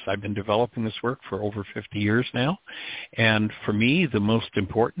process, I've been developing this work for over 50 years now. And for me, the most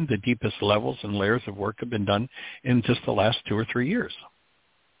important, the deepest levels and layers of work have been done in just the last 2 or 3 years.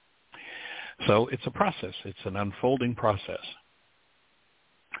 So it's a process. It's an unfolding process.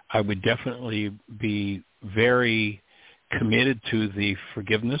 I would definitely be very committed to the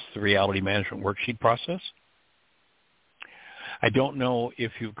forgiveness, the reality management worksheet process. I don't know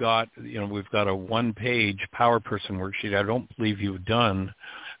if you've got, we've got a one-page power person worksheet. I don't believe you've done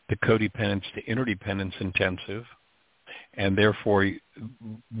the codependence to interdependence intensive. And therefore,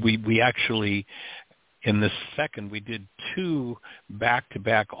 we actually, in the second, we did 2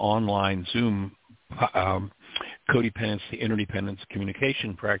 back-to-back online Zoom codependence to interdependence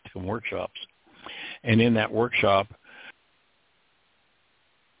communication practicum workshops. And in that workshop,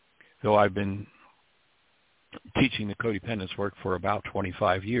 though I've been teaching the codependence work for about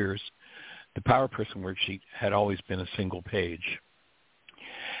 25 years, the power person worksheet had always been a single page.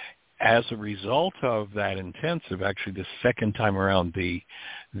 As a result of that intensive, actually the second time around,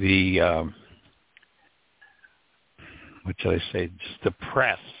 what should I say, just the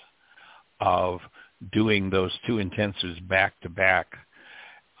press of doing those 2 intensives back to back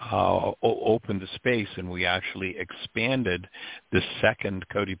opened the space, and we actually expanded the second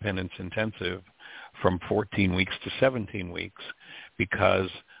codependence intensive from 14 weeks to 17 weeks because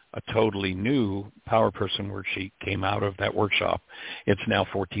a totally new power person worksheet came out of that workshop. It's now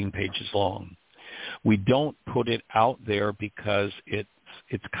 14 pages long. We don't put it out there because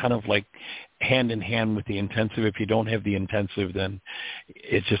it's kind of like hand in hand with the intensive. If you don't have the intensive, then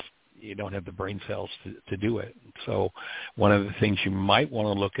it's just you don't have the brain cells to do it. So one of the things you might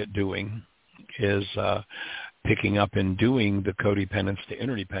want to look at doing is picking up and doing the codependence to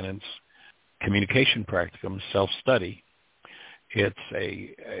interdependence communication practicum self-study. It's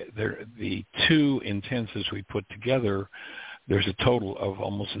the 2 intensives we put together. There's a total of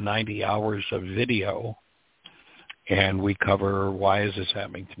almost 90 hours of video, and we cover why is this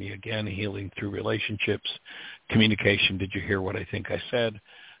happening to me again, healing through relationships, communication, did you hear what I think I said,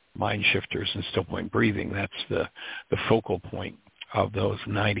 MindShifters, and still point breathing. That's the focal point of those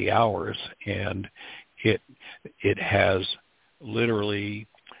 90 hours, and it has literally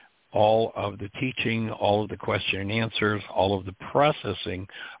all of the teaching, all of the question and answers, all of the processing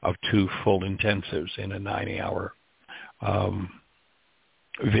of 2 full intensives in a 90-hour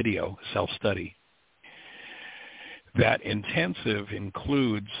video self-study. That intensive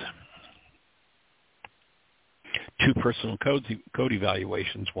includes 2 personal code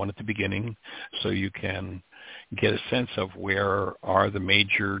evaluations, one at the beginning, so you can get a sense of where are the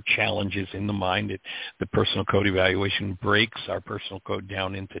major challenges in the mind. The personal code evaluation breaks our personal code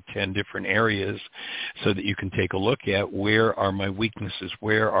down into 10 different areas so that you can take a look at where are my weaknesses,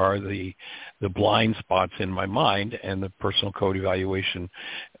 where are the blind spots in my mind, and the personal code evaluation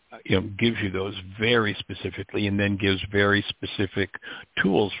gives you those very specifically and then gives very specific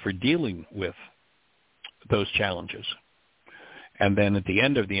tools for dealing with those challenges. And then at the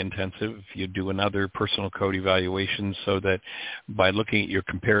end of the intensive, you do another personal code evaluation so that by looking at your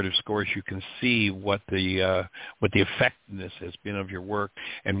comparative scores, you can see what the effectiveness has been of your work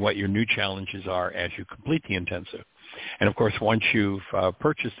and what your new challenges are as you complete the intensive. And of course, once you've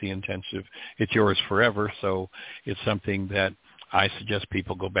purchased the intensive, it's yours forever. So it's something that I suggest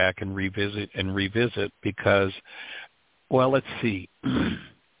people go back and revisit because, well, let's see.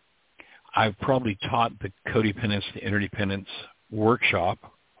 I've probably taught the codependence to interdependence workshop,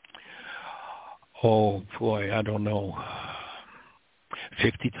 oh boy, I don't know,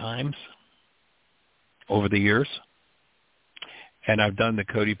 50 times over the years. And I've done the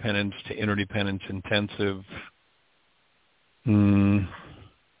codependence to interdependence intensive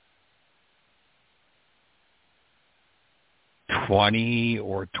 20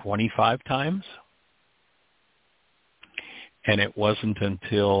 or 25 times. And it wasn't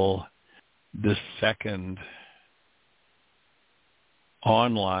until the second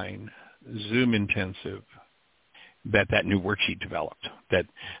online Zoom intensive that new worksheet developed, that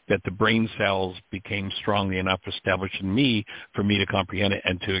the brain cells became strongly enough established in me for me to comprehend it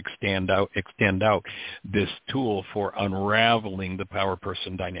and to extend out this tool for unraveling the power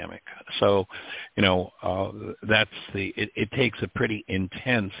person dynamic. So, it takes a pretty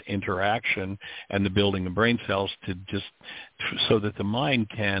intense interaction and the building of brain cells so that the mind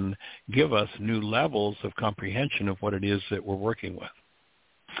can give us new levels of comprehension of what it is that we're working with.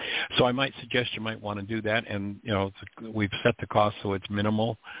 So I might suggest you might want to do that, and we've set the cost so it's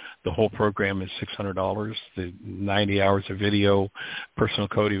minimal. The whole program is $600. The 90 hours of video, personal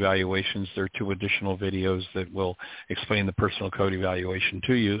code evaluations. There are 2 additional videos that will explain the personal code evaluation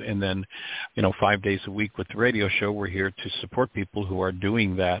to you, and then 5 days a week with the radio show, we're here to support people who are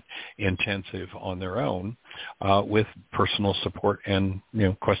doing that intensive on their own with personal support and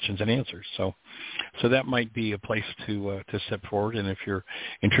questions and answers. So that might be a place to step forward, and if you're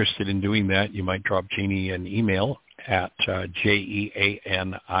interested in doing that, you might drop Jeanie an email at Jeanie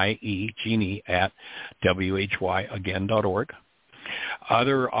at whyagain.org.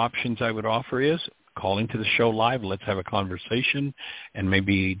 Other options I would offer is calling to the show live. Let's have a conversation, and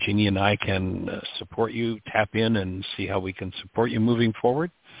maybe Jeanie and I can support you, tap in, and see how we can support you moving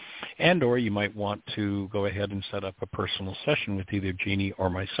forward. And or you might want to go ahead and set up a personal session with either Jeanie or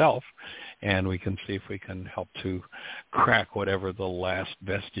myself, and we can see if we can help to crack whatever the last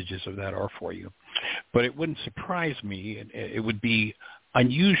vestiges of that are for you. But it wouldn't surprise me. It would be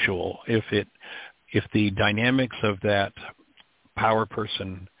unusual if the dynamics of that power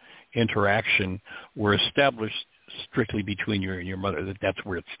person interaction were established strictly between you and your mother, that's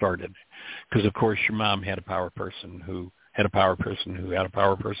where it started. Because, of course, your mom had a power person who had a power person who had a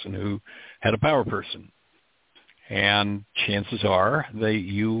power person who had a power person. And chances are that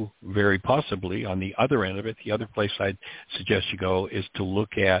you very possibly, on the other end of it, the other place I'd suggest you go is to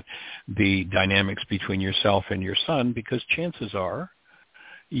look at the dynamics between yourself and your son, because chances are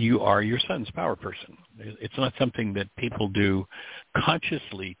you are your son's power person. It's not something that people do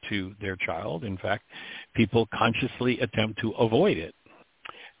consciously to their child. In fact, people consciously attempt to avoid it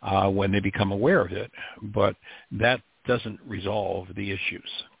when they become aware of it. But that doesn't resolve the issues,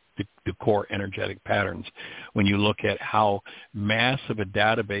 the core energetic patterns. When you look at how massive a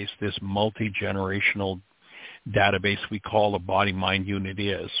database this multi-generational database we call a body-mind unit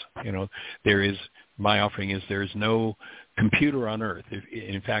is, my offering is there is no computer on earth.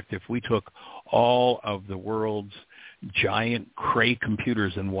 In fact, if we took all of the world's giant Cray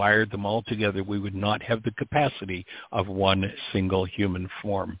computers and wired them all together, we would not have the capacity of one single human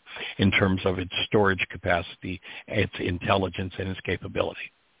form in terms of its storage capacity, its intelligence, and its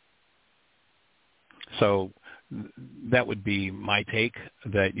capability. So that would be my take,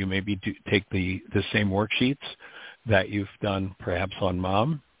 that you maybe take the same worksheets that you've done perhaps on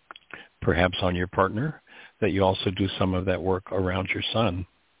mom, perhaps on your partner, that you also do some of that work around your son.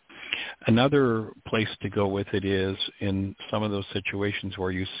 Another place to go with it is in some of those situations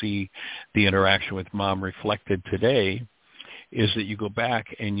where you see the interaction with mom reflected today, is that you go back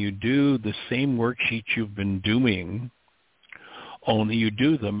and you do the same worksheets you've been doing, only you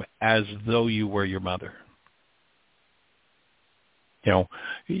do them as though you were your mother.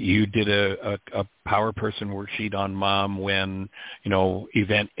 You did a power person worksheet on mom when,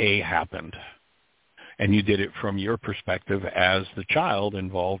 event A happened. And you did it from your perspective as the child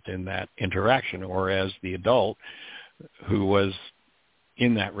involved in that interaction, or as the adult who was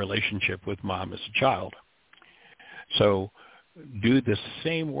in that relationship with mom as a child. So do the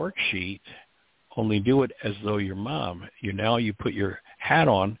same worksheet, only do it as though you're mom. You put your hat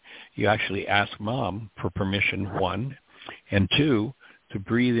on. You actually ask mom for permission, 1, and 2, to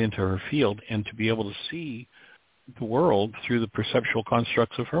breathe into her field and to be able to see the world through the perceptual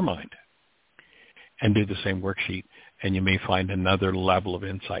constructs of her mind. And do the same worksheet, and you may find another level of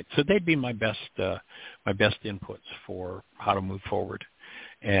insight. So they'd be my best inputs for how to move forward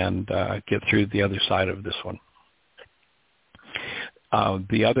and get through the other side of this one.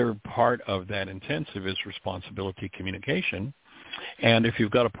 The other part of that intensive is responsibility communication. And if you've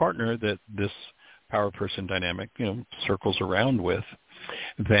got a partner that this power person dynamic, circles around with,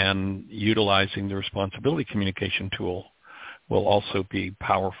 then utilizing the responsibility communication tool will also be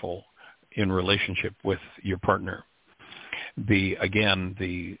powerful in relationship with your partner. The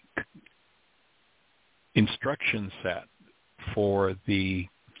instruction set for the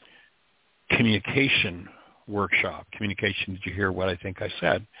communication workshop, communication, did you hear what I think I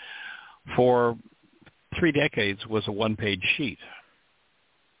said, for 3 decades was a 1-page sheet.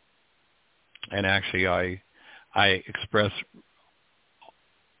 And actually I express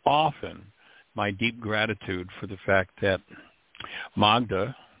often my deep gratitude for the fact that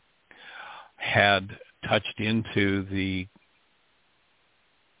Magda had touched into the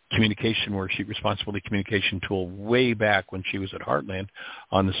communication worksheet, responsibility communication tool way back when she was at Heartland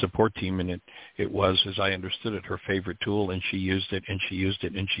on the support team, and it was, as I understood it, her favorite tool, and she used it, and she used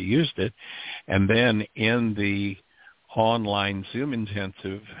it, and she used it. And then in the online Zoom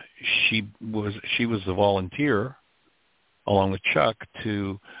intensive, she was the volunteer, along with Chuck,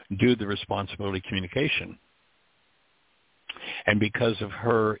 to do the responsibility communication. And because of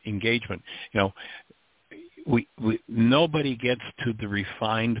her engagement, nobody gets to the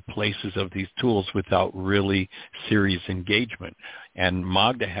refined places of these tools without really serious engagement. And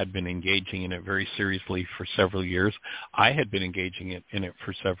Magda had been engaging in it very seriously for several years. I had been engaging in it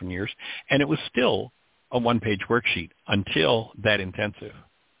for 7 years, and it was still a one-page worksheet until that intensive.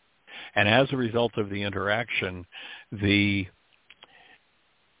 And as a result of the interaction, the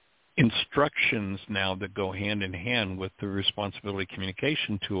instructions now that go hand in hand with the responsibility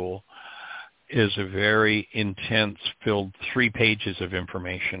communication tool is a very intense, filled 3 pages of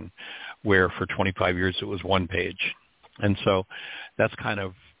information, where for 25 years it was 1 page. And so that's kind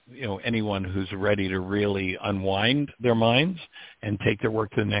of, anyone who's ready to really unwind their minds and take their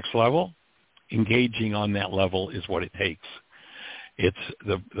work to the next level, engaging on that level is what it takes. It's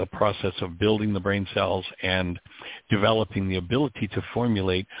the process of building the brain cells and developing the ability to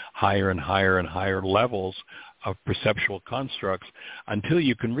formulate higher and higher and higher levels of perceptual constructs until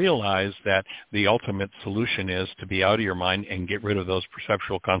you can realize that the ultimate solution is to be out of your mind and get rid of those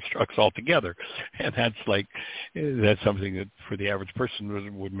perceptual constructs altogether. And that's something that for the average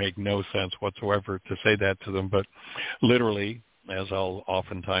person would make no sense whatsoever to say that to them. But literally, as I'll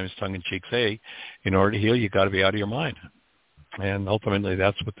oftentimes tongue-in-cheek say, in order to heal, you got to be out of your mind. And ultimately,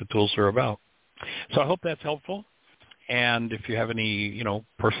 that's what the tools are about. So I hope that's helpful. And if you have any,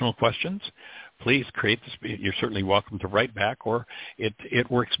 personal questions, please create this. You're certainly welcome to write back, or it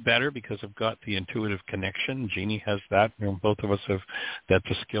works better because I've got the intuitive connection. Jeannie has that. Both of us have. That's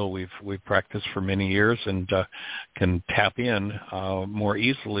a skill we've practiced for many years, and can tap in more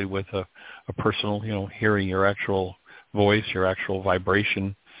easily with a personal, hearing your actual voice, your actual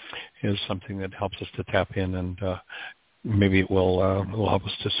vibration is something that helps us to tap in, and maybe it will help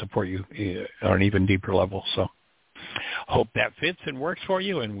us to support you on an even deeper level. So hope that fits and works for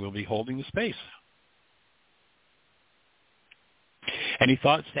you, and we'll be holding the space. Any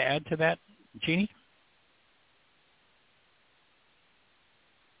thoughts to add to that, Jeannie?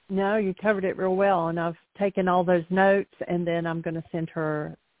 No, you covered it real well, and I've taken all those notes, and then I'm going to send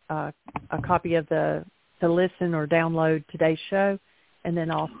her a copy of the listen or download today's show, and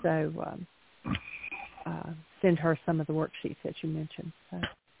then also send her some of the worksheets that you mentioned. So.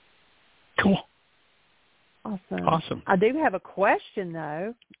 Cool. Awesome. I do have a question,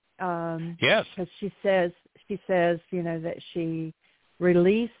 though. Yes. Because she says, that she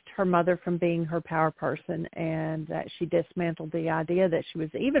released her mother from being her power person, and that she dismantled the idea that she was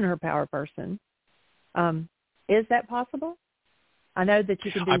even her power person. Is that possible? I know that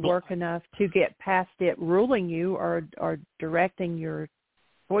you can do work enough to get past it ruling you or directing your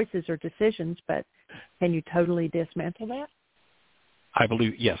choices or decisions, but can you totally dismantle that? I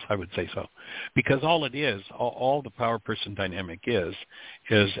believe, yes, I would say so. Because all it is, all the power person dynamic is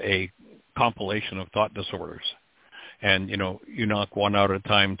a compilation of thought disorders. And, you knock one out at a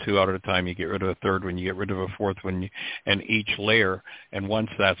time, 2 out at a time, you get rid of a third one, you get rid of a fourth one, and each layer, and once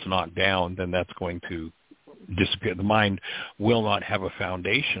that's knocked down, then that's going to disappear. The mind will not have a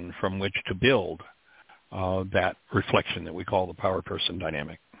foundation from which to build that reflection that we call the power person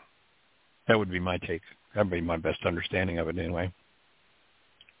dynamic. That would be my take. That would be my best understanding of it anyway.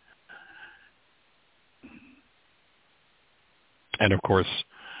 And, of course,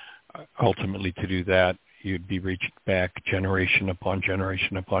 ultimately to do that, you'd be reaching back generation upon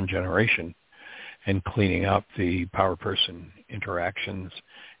generation upon generation and cleaning up the power person interactions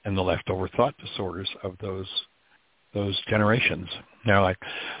and the leftover thought disorders of those generations. Now, I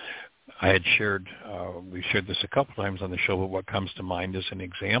had shared, we've shared this a couple times on the show, but what comes to mind as an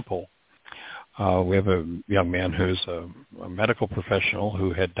example, we have a young man who's a medical professional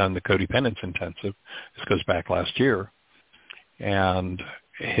who had done the codependence intensive. This goes back last year. And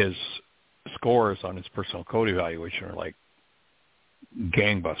his scores on his personal code evaluation are like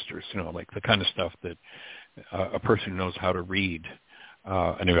gangbusters, like the kind of stuff that a person who knows how to read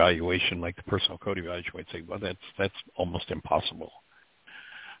an evaluation like the personal code evaluation would say, well, that's almost impossible.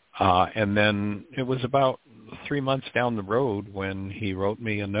 And then it was about 3 months down the road when he wrote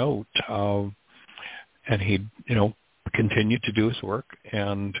me a note, and he, continued to do his work,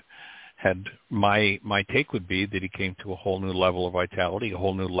 and had my take would be that he came to a whole new level of vitality, a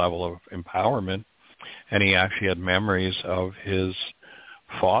whole new level of empowerment, and he actually had memories of his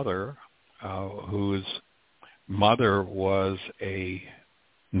father whose mother was a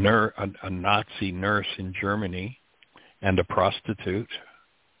Nazi nurse in Germany and a prostitute,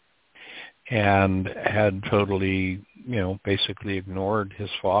 and had totally, basically ignored his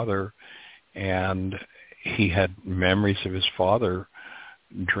father. And he had memories of his father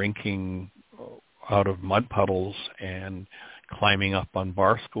drinking out of mud puddles and climbing up on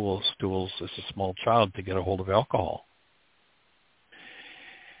bar stools as a small child to get a hold of alcohol,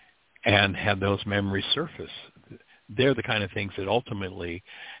 and had those memories surface. They're the kind of things that ultimately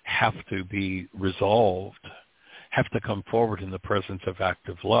have to be resolved, have to come forward in the presence of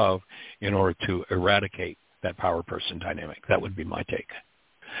active love in order to eradicate that power person dynamic. That would be my take.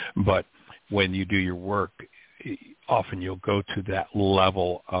 But when you do your work, often you'll go to that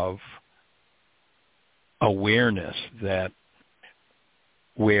level of awareness that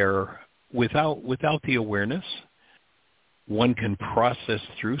where without the awareness, one can process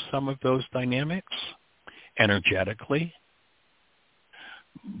through some of those dynamics energetically,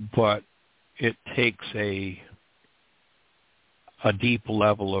 but it takes a deep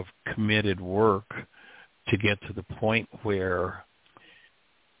level of committed work to get to the point where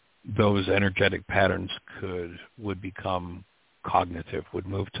those energetic patterns would become cognitive, would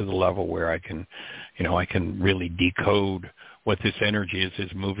move to the level where I can really decode what this energy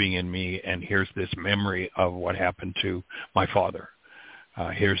is moving in me, and here's this memory of what happened to my father.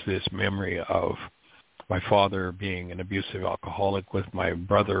 Here's this memory of my father being an abusive alcoholic with my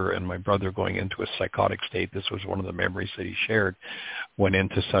brother, and my brother going into a psychotic state. This was one of the memories that he shared, went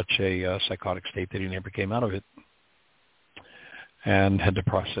into such a psychotic state that he never came out of it, and had to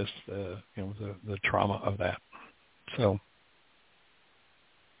process the trauma of that. So,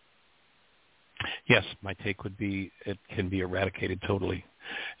 yes, my take would be it can be eradicated totally,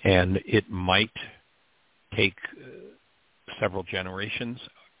 and it might take several generations.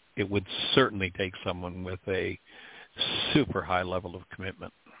 It would certainly take someone with a super high level of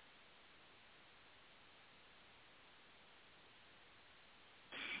commitment.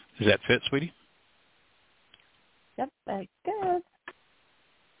 Does that fit, sweetie? Yep, that's good.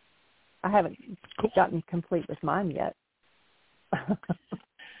 I haven't gotten complete with mine yet.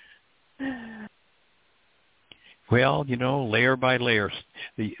 Well, layer by layer.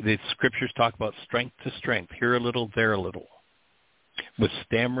 The scriptures talk about strength to strength, here a little, there a little. With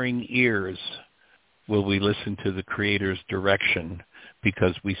stammering ears will we listen to the Creator's direction,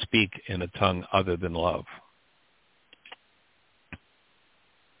 because we speak in a tongue other than love.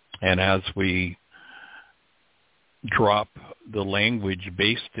 And as we drop the language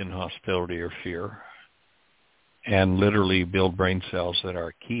based in hostility or fear and literally build brain cells that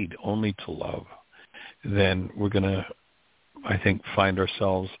are keyed only to love, then we're going to, I think, find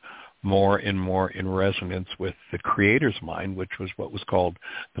ourselves more and more in resonance with the Creator's mind, which was what was called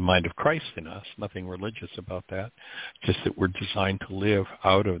the mind of Christ in us. Nothing religious about that, just that we're designed to live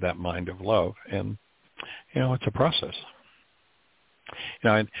out of that mind of love. And, it's a process.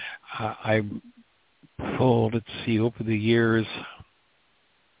 I pulled, let's see, over the years,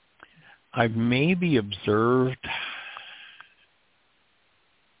 I've maybe observed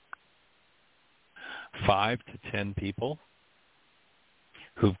 5 to 10 people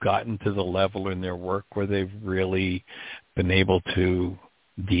who've gotten to the level in their work where they've really been able to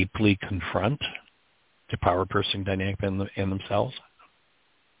deeply confront the power person dynamic in themselves.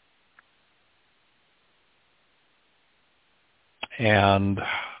 And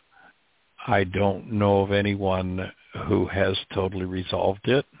I don't know of anyone who has totally resolved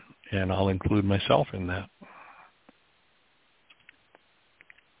it, and I'll include myself in that.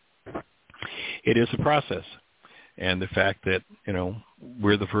 It is a process. And the fact that,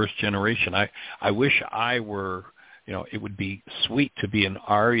 we're the first generation. I wish I were, it would be sweet to be in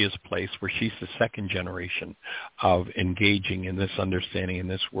Arya's place where she's the second generation of engaging in this understanding and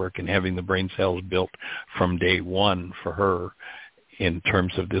this work and having the brain cells built from day one for her in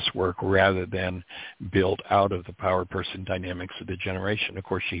terms of this work, rather than built out of the power person dynamics of the generation. Of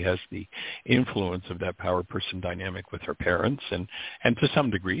course, she has the influence of that power person dynamic with her parents, and to some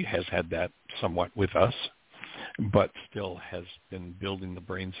degree has had that somewhat with us, but still has been building the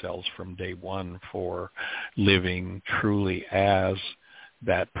brain cells from day one for living truly as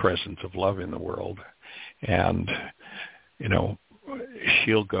that presence of love in the world. And,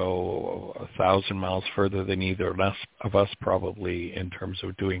 she'll go 1,000 miles further than either of us probably in terms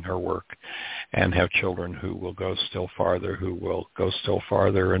of doing her work, and have children who will go still farther,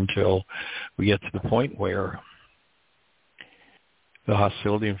 until we get to the point where the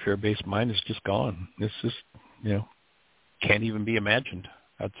hostility and fear-based mind is just gone. It's just, can't even be imagined.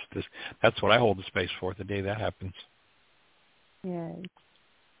 That's what I hold the space for the day that happens. Yeah.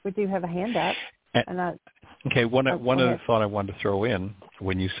 We do have a hand up. Okay, one other thought I wanted to throw in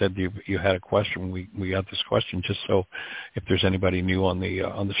when you said you had a question. We got this question just so if there's anybody new on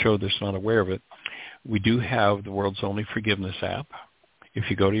the show that's not aware of it, we do have the world's only forgiveness app. If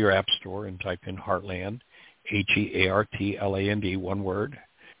you go to your app store and type in Heartland, Heartland, one word,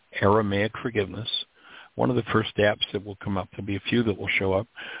 Aramaic forgiveness, one of the first apps that will come up, there'll be a few that will show up,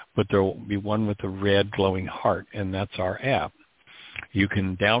 but there will be one with a red glowing heart, and that's our app. You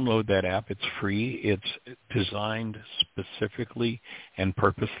can download that app. It's free. It's designed specifically and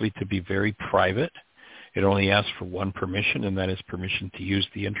purposely to be very private. It only asks for one permission, and that is permission to use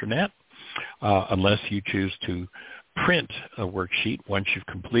the Internet, unless you choose to print a worksheet once you've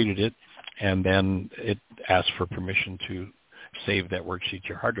completed it, and then it asks for permission to save that worksheet to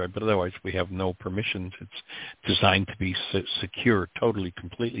your hard drive. But otherwise, we have no permissions. It's designed to be secure, totally,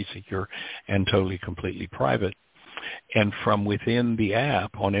 completely secure, and totally, completely private. And from within the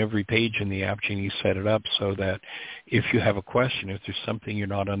app, on every page in the app, Jeannie set it up so that if you have a question, if there's something you're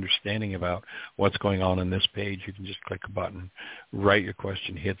not understanding about what's going on this page, you can just click a button, write your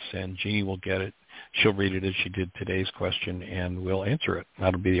question, hit send. Jeannie will get it. She'll read it as she did today's question, and we'll answer it.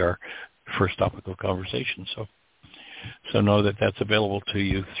 That'll be our first topic of conversation. So know that that's available to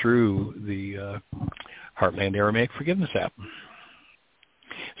you through the Heartland Aramaic Forgiveness app.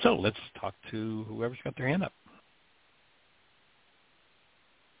 So let's talk to whoever's got their hand up.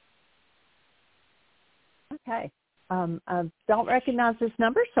 Okay. I don't recognize this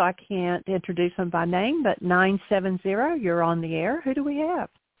number, so I can't introduce them by name, but 970, you're on the air. Who do we have?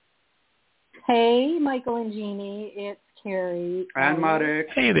 Hey, Michael and Jeannie, it's Carrie. And Marek.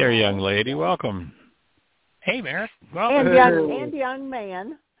 Hey there, young lady. Welcome. Hey, Marek. Welcome. And young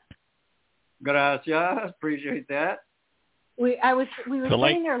man. Gracias. Appreciate that. We were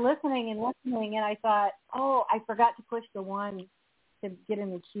sitting there listening, and I thought, oh, I forgot to push the one to get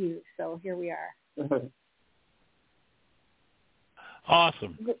in the queue. So here we are.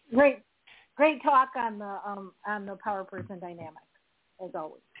 Awesome. Great talk on the power person dynamic, as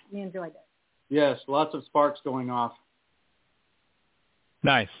always. We enjoyed it. Yes, lots of sparks going off.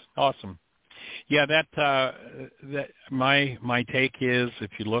 Nice, awesome. Yeah, that my take is,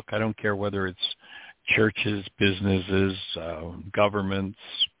 if you look, I don't care whether it's churches, businesses, governments,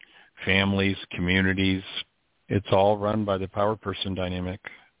 families, communities, it's all run by the power person dynamic.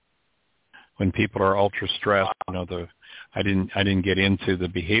 When people are ultra stressed, I didn't get into the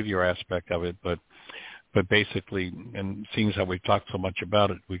behavior aspect of it, but basically, and seeing as how we've talked so much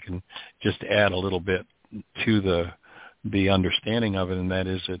about it, we can just add a little bit to the understanding of it, and that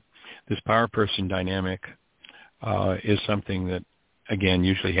is that this power person dynamic is something that, again,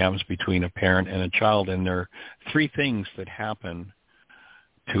 usually happens between a parent and a child, and there are three things that happen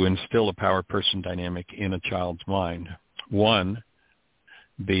to instill a power person dynamic in a child's mind. One,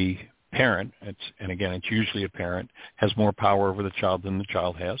 the parent, it's usually a parent, has more power over the child than the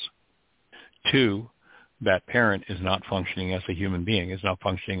child has. Two, that parent is not functioning as a human being, is not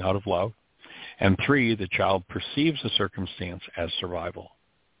functioning out of love. And three, the child perceives the circumstance as survival.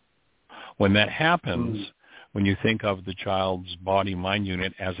 When that happens, when you think of the child's body-mind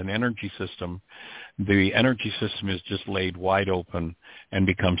unit as an energy system, the energy system is just laid wide open and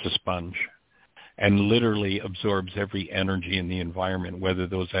becomes a sponge and literally absorbs every energy in the environment, whether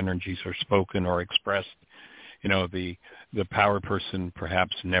those energies are spoken or expressed. The power person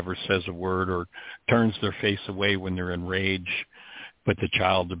perhaps never says a word or turns their face away when they're in rage, but the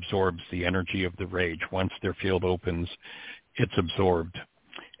child absorbs the energy of the rage. Once their field opens, it's absorbed.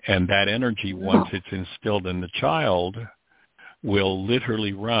 And that energy, once it's instilled in the child, will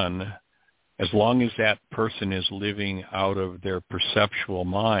literally run, as long as that person is living out of their perceptual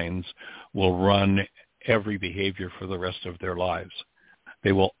minds, will run every behavior for the rest of their lives.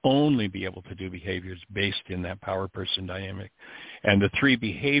 They will only be able to do behaviors based in that power person dynamic. And the three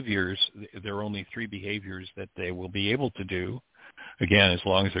behaviors, there are only three behaviors that they will be able to do, again, as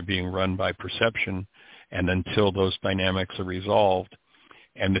long as they're being run by perception and until those dynamics are resolved.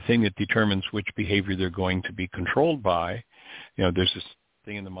 And the thing that determines which behavior they're going to be controlled by, there's this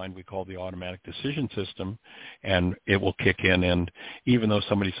thing in the mind we call the automatic decision system, and it will kick in. And even though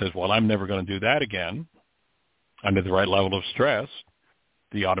somebody says, well, I'm never going to do that again, under the right level of stress,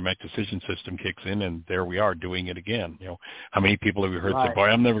 the automatic decision system kicks in, and there we are doing it again. How many people have you heard say, boy,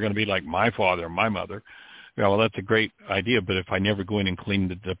 I'm never going to be like my father or my mother? Well, that's a great idea, but if I never go in and clean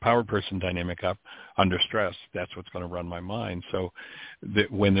the power person dynamic up under stress, that's what's going to run my mind. So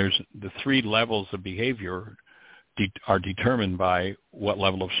when there's the three levels of behavior are determined by what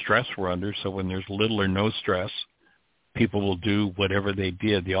level of stress we're under. So when there's little or no stress, people will do whatever they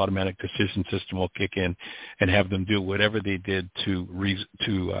did. The automatic decision system will kick in and have them do whatever they did to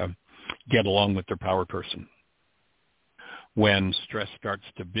get along with their power person. When stress starts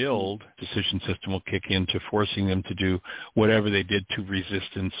to build, decision system will kick into forcing them to do whatever they did to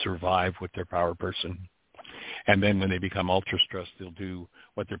resist and survive with their power person. And then when they become ultra stressed, they'll do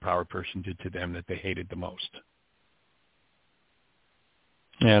what their power person did to them that they hated the most.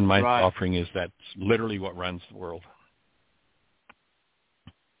 And my offering is that's literally what runs the world.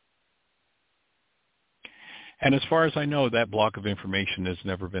 And as far as I know, that block of information has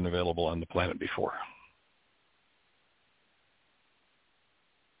never been available on the planet before.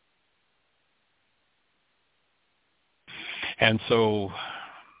 And so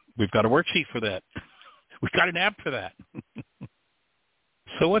we've got a worksheet for that. We've got an app for that.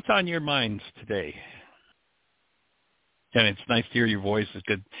 So what's on your minds today? And it's nice to hear your voice. It's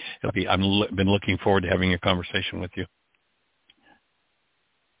good. I've been looking forward to having a conversation with you.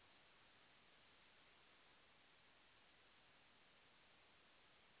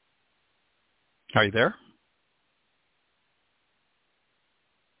 Are you there?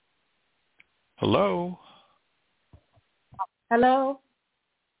 Hello? Hello?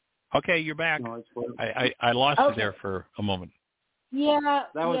 Okay, you're back. No, I lost you there for a moment. Yeah.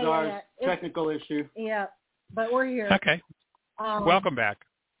 That was our technical issue. Yeah, but we're here. Okay. Welcome back.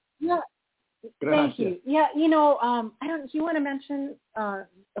 Yeah. Thank you. Yeah, I don't. Do you want to mention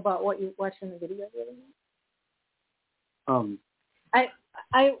about what you watched in the video?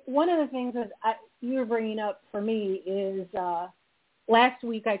 One of the things that you were bringing up for me is last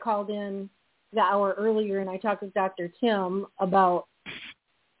week I called in the hour earlier and I talked with Dr. Tim about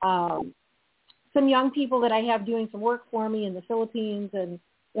some young people that I have doing some work for me in the Philippines, and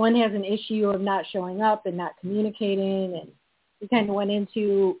one has an issue of not showing up and not communicating, and we kind of went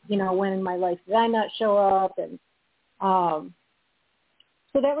into, when in my life did I not show up, and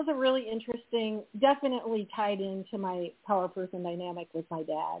so that was a really interesting, definitely tied into my power person dynamic with my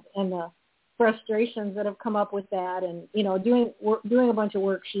dad and the frustrations that have come up with that, and doing a bunch of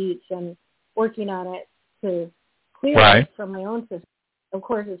worksheets and working on it to clear it from my own system. Of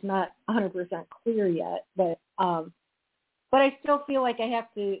course, it's not 100% clear yet, but I still feel like I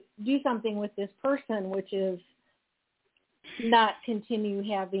have to do something with this person, which is not continue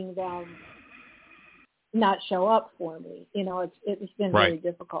having them not show up for me. It's been very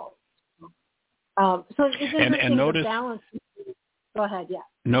difficult. So it's interesting to balance. Go ahead, yeah.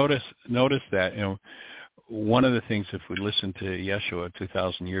 Notice that, one of the things, if we listen to Yeshua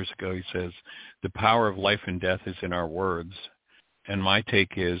 2,000 years ago, he says, the power of life and death is in our words. And my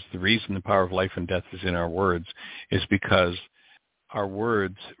take is the reason the power of life and death is in our words is because our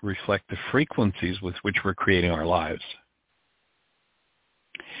words reflect the frequencies with which we're creating our lives.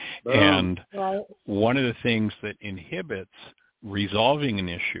 And one of the things that inhibits resolving an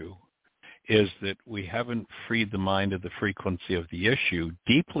issue is that we haven't freed the mind of the frequency of the issue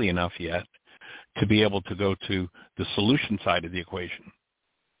deeply enough yet to be able to go to the solution side of the equation.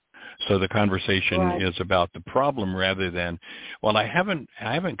 So the conversation is about the problem rather than, well, I haven't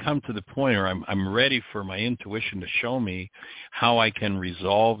come to the point, or I'm ready for my intuition to show me how I can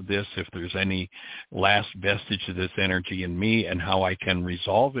resolve this, if there's any last vestige of this energy in me, and how I can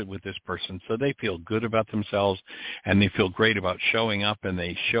resolve it with this person so they feel good about themselves and they feel great about showing up, and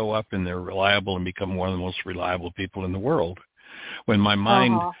they show up and they're reliable and become one of the most reliable people in the world. When my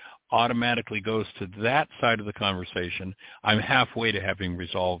mind automatically goes to that side of the conversation, I'm halfway to having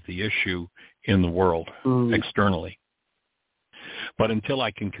resolved the issue in the world externally. But until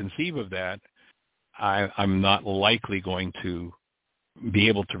I can conceive of that, I'm not likely going to be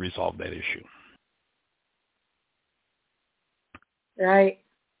able to resolve that issue. Right.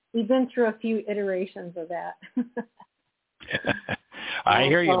 We've been through a few iterations of that. I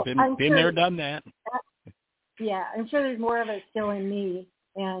hear you. Been there, done that. Yeah, I'm sure there's more of it still in me.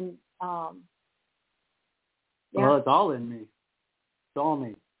 And well, it's all in me. It's all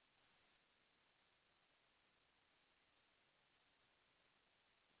me.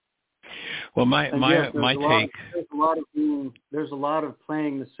 Well, my take. There's a lot of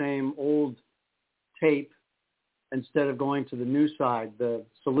playing the same old tape instead of going to the new side, the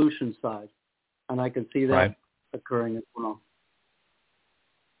solution side, and I can see that occurring as well.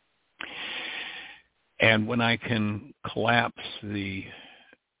 And when I can collapse the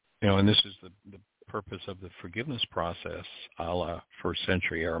and this is the purpose of the forgiveness process, a la first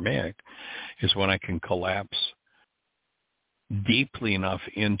century Aramaic, is when I can collapse deeply enough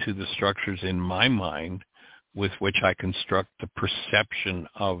into the structures in my mind with which I construct the perception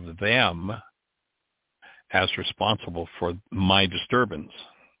of them as responsible for my disturbance.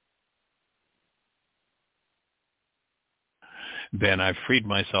 then I've freed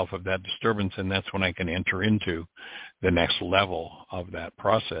myself of that disturbance, and that's when I can enter into the next level of that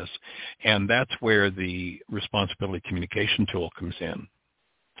process. And that's where the responsibility communication tool comes in.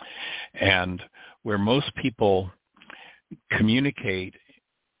 And where most people communicate,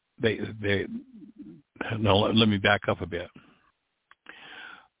 no, let me back up a bit.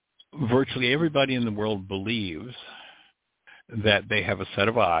 Virtually everybody in the world believes that they have a set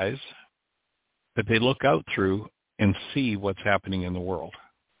of eyes that they look out through and see what's happening in the world.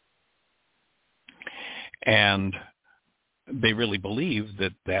 And they really believe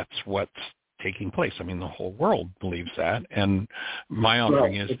that that's what's taking place. I mean, the whole world believes that. And my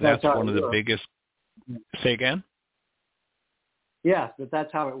offering is that's one of the biggest... Say again? Yes,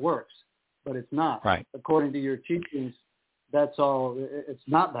 that's how it works, but it's not. Right. According to your teachings, that's all. It's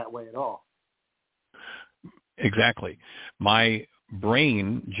not that way at all. Exactly. My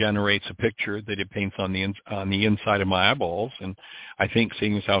brain generates a picture that it paints on the inside of my eyeballs, and I think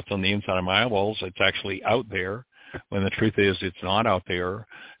seeing as how it's on the inside of my eyeballs, it's actually out there, when the truth is it's not out there.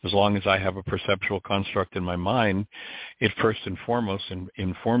 As long as I have a perceptual construct in my mind, it first and foremost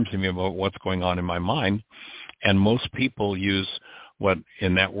informs me about what's going on in my mind. And most people use what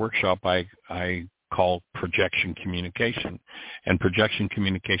in that workshop I call projection communication. And projection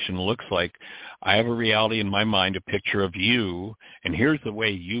communication looks like I have a reality in my mind, a picture of you, and here's the way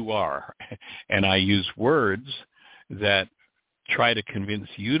you are. And I use words that try to convince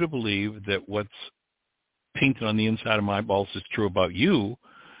you to believe that what's painted on the inside of my eyeballs is true about you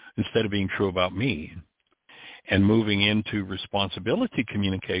instead of being true about me. And moving into responsibility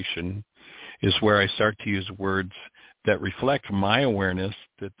communication is where I start to use words that reflect my awareness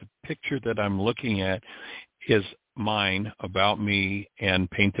that the picture that I'm looking at is mine, about me,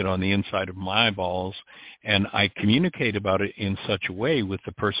 and painted on the inside of my eyeballs. And I communicate about it in such a way with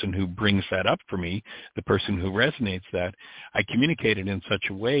the person who brings that up for me, the person who resonates that. I communicate it in such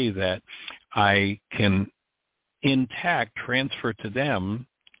a way that I can intact transfer to them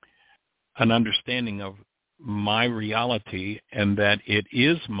an understanding of my reality and that it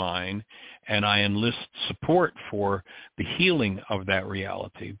is mine, and I enlist support for the healing of that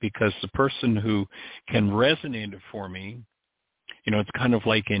reality, because the person who can resonate it for me, it's kind of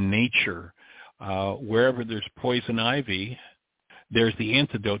like in nature, wherever there's poison ivy, there's the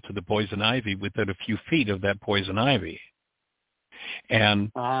antidote to the poison ivy within a few feet of that poison ivy.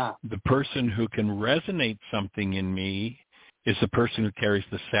 And the person who can resonate something in me is the person who carries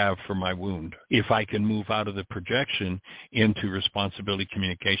the salve for my wound. If I can move out of the projection into responsibility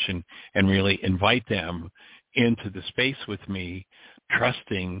communication and really invite them into the space with me,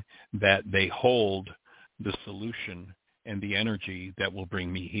 trusting that they hold the solution and the energy that will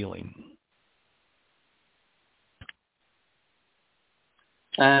bring me healing.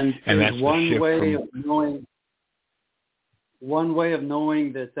 And that's one way of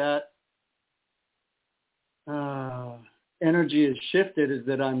knowing that energy is shifted is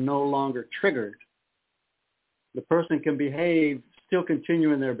that I'm no longer triggered. The person can still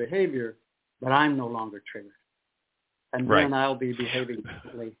continue in their behavior, but I'm no longer triggered. And then I'll be behaving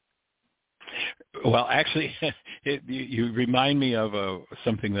differently. Well, actually, you remind me of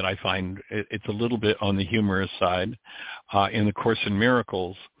something that I find it's a little bit on the humorous side in the Course in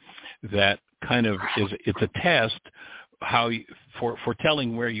Miracles. That kind of it's a test for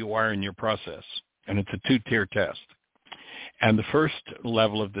telling where you are in your process, and it's a 2-tier test. And the first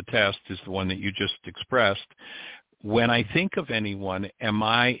level of the test is the one that you just expressed. When I think of anyone, am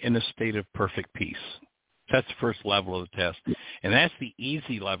I in a state of perfect peace? That's the first level of the test. And that's the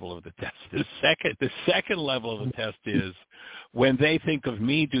easy level of the test. The second level of the test is, when they think of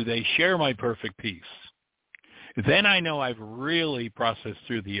me, do they share my perfect peace? Then I know I've really processed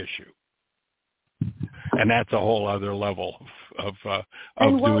through the issue. And that's a whole other level of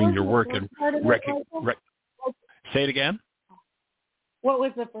doing your work. And say it again? What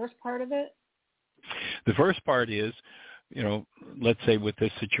was the first part of it? The first part is, let's say with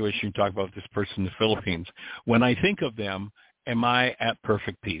this situation you talk about, this person in the Philippines. When I think of them, am I at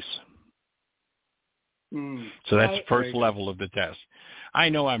perfect peace? So that's the first level of the test. I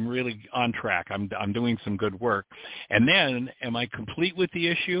know I'm really on track. I'm doing some good work. And then, am I complete with the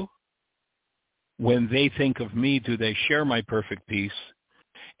issue? When they think of me, do they share my perfect peace?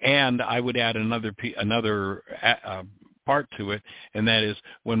 And I would add another part to it, and that is,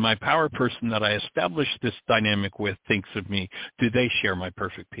 when my power person that I established this dynamic with thinks of me, do they share my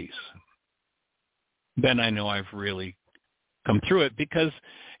perfect peace? Then I know I've really come through it, because,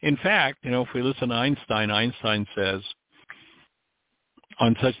 in fact, if we listen to Einstein says,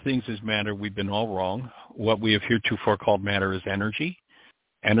 on such things as matter, we've been all wrong. What we have heretofore called matter is energy.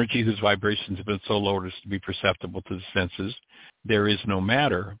 energy whose vibrations have been so lowered as to be perceptible to the senses. There is no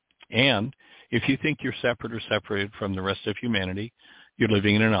matter. And if you think you're separate or separated from the rest of humanity, you're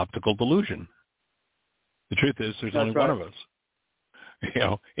living in an optical delusion. The truth is there's only one of us.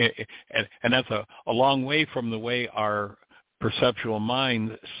 And that's a long way from the way our perceptual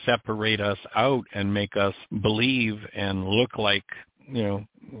minds separate us out and make us believe and look like, there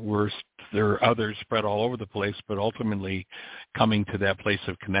are others spread all over the place, but ultimately coming to that place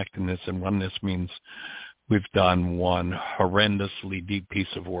of connectedness and oneness means we've done one horrendously deep piece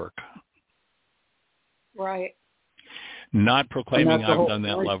of work. Right. Not proclaiming I've done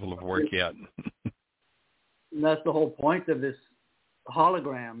that level of work yet. And that's the whole point of this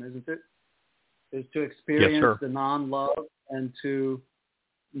hologram, isn't it? Is to experience the non-love and to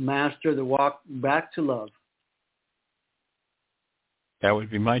master the walk back to love. That would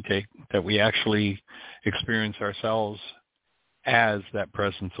be my take, that we actually experience ourselves as that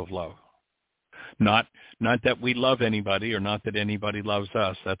presence of love. Not that we love anybody or not that anybody loves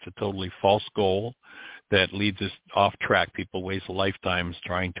us. That's a totally false goal that leads us off track. People waste lifetimes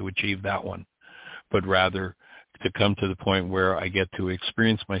trying to achieve that one. But rather to come to the point where I get to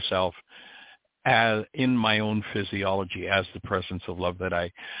experience myself as in my own physiology as the presence of love,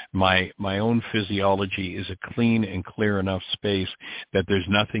 that my own physiology is a clean and clear enough space that there's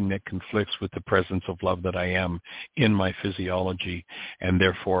nothing that conflicts with the presence of love that I am in my physiology, and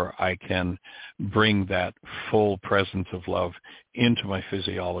therefore I can bring that full presence of love into my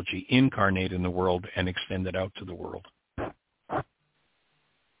physiology, incarnate in the world, and extend it out to the world.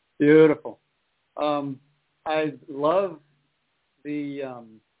 Beautiful. I love the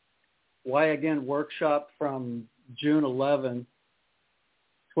Why Again workshop from June 11,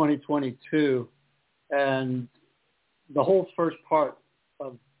 2022, and the whole first part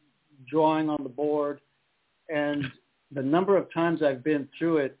of drawing on the board and the number of times I've been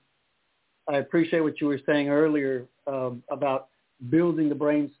through it. I appreciate what you were saying earlier about building the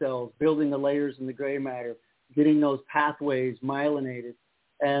brain cells, building the layers in the gray matter, getting those pathways myelinated.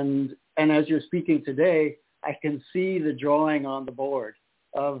 And as you're speaking today, I can see the drawing on the board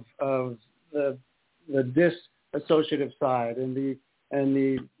of the disassociative side and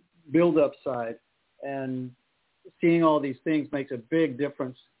the build-up side, and seeing all these things makes a big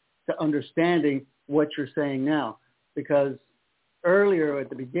difference to understanding what you're saying now. Because earlier at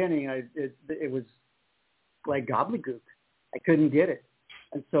the beginning, it was like gobbledygook. I couldn't get it,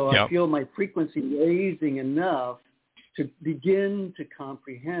 and so I feel my frequency raising enough to begin to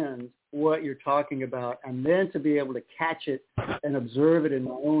comprehend what you're talking about, and then to be able to catch it and observe it in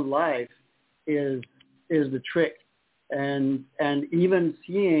my own life is the trick. And even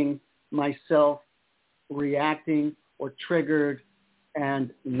seeing myself reacting or triggered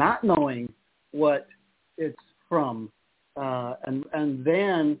and not knowing what it's from, and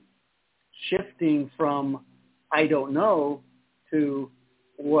then shifting from I don't know to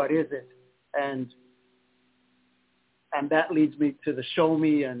what is it, and that leads me to the show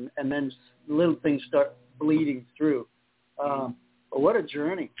me, and then little things start bleeding through. But what a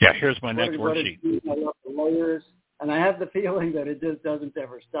journey. Yeah, here's my next worksheet. I love the layers, and I have the feeling that it just doesn't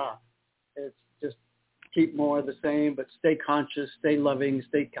ever stop. It's just keep more of the same, but stay conscious, stay loving,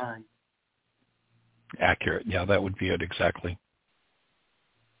 stay kind. Accurate. Yeah, that would be it exactly.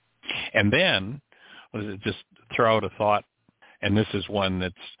 And then, just throw out a thought, and this is one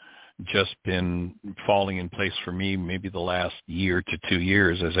that's just been falling in place for me maybe the last year to 2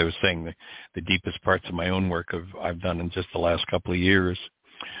 years. As I was saying, the deepest parts of my own work I've done in just the last couple of years.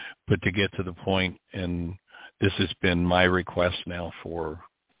 But to get to the point, and this has been my request now for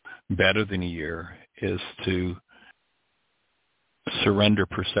better than a year, is to surrender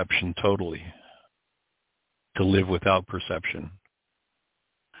perception totally, to live without perception,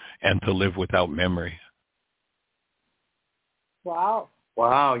 and to live without memory. Wow.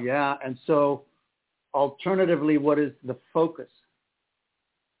 Wow, yeah. And so alternatively, what is the focus?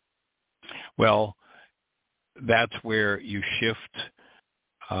 Well, that's where you shift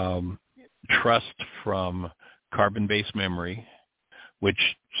trust from carbon-based memory, which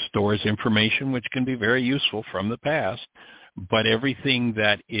stores information which can be very useful from the past, but everything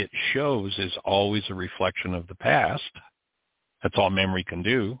that it shows is always a reflection of the past. That's all memory can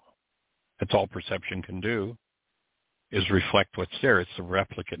do. That's all perception can do, is reflect what's there. It's the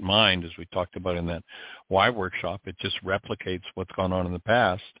replicate mind, as we talked about in that Why workshop. It just replicates what's gone on in the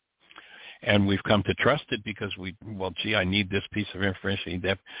past. And we've come to trust it because I need this piece of information.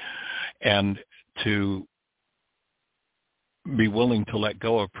 And to be willing to let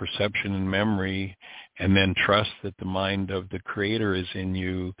go of perception and memory, and then trust that the mind of the Creator is in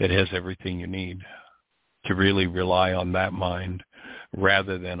you, that has everything you need. To really rely on that mind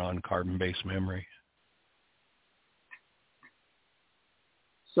rather than on carbon-based memory.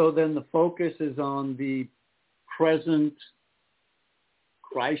 So then the focus is on the present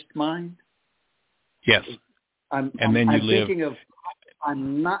Christ mind? Yes. I'm thinking of,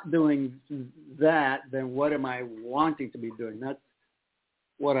 I'm not doing that, then what am I wanting to be doing? That's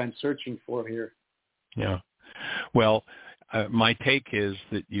what I'm searching for here. Yeah. Well, my take is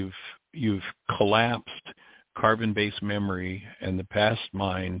that you've collapsed carbon-based memory and the past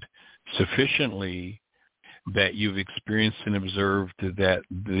mind sufficiently that you've experienced and observed that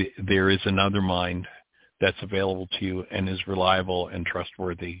there is another mind that's available to you and is reliable and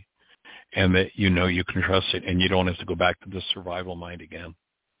trustworthy, and that you know you can trust it and you don't have to go back to the survival mind again.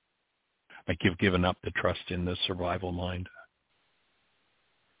 Like you've given up the trust in the survival mind.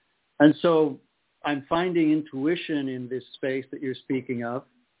 And so I'm finding intuition in this space that you're speaking of,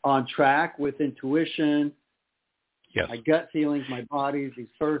 on track with intuition. Yes. My gut feelings, my body, these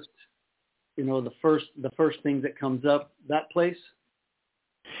first, the first thing that comes up, that place.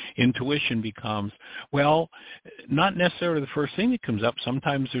 Intuition becomes, well, not necessarily the first thing that comes up.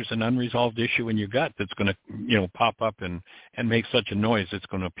 Sometimes there's an unresolved issue in your gut that's going to, pop up and make such a noise. It's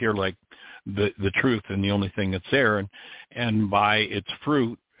going to appear like the truth and the only thing that's there. And by its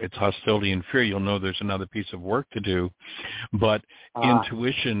fruit, its hostility and fear, you'll know there's another piece of work to do. But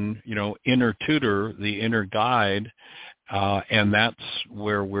intuition, inner tutor, the inner guide, and that's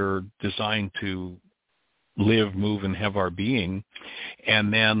where we're designed to live, move, and have our being.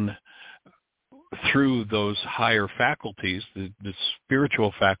 And then through those higher faculties, the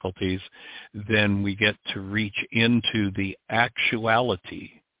spiritual faculties, then we get to reach into the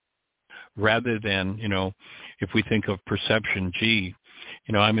actuality rather than, if we think of perception,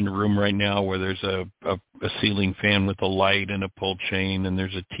 I'm in a room right now where there's a ceiling fan with a light and a pull chain, and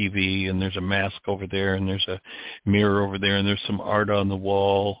there's a TV, and there's a mask over there, and there's a mirror over there, and there's some art on the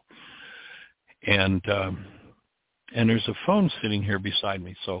wall, and there's a phone sitting here beside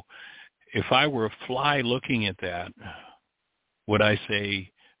me. So if I were a fly looking at that, would I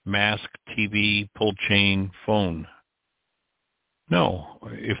say mask, TV, pull chain, phone? No.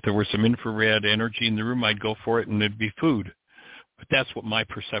 If there were some infrared energy in the room, I'd go for it, and it'd be food. But that's what my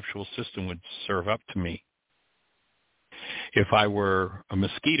perceptual system would serve up to me. If I were a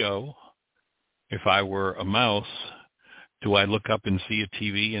mosquito, if I were a mouse, do I look up and see a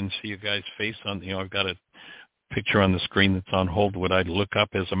TV and see a guy's face on, I've got a picture on the screen that's on hold. Would I look up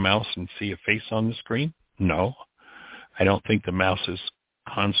as a mouse and see a face on the screen? No. I don't think the mouse's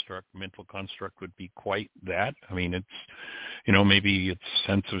mental construct would be quite that. I mean, it's, maybe its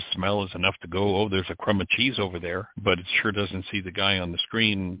sense of smell is enough to go, oh, there's a crumb of cheese over there, but it sure doesn't see the guy on the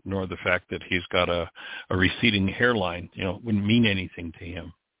screen, nor the fact that he's got a receding hairline. It wouldn't mean anything to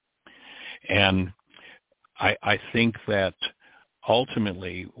him. And I think that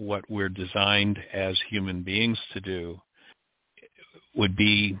ultimately what we're designed as human beings to do would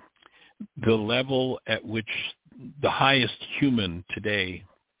be the level at which the highest human today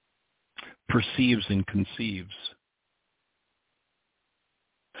perceives and conceives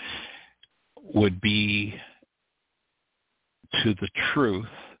would be to the truth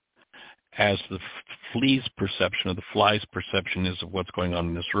as the flea's perception or the fly's perception is of what's going on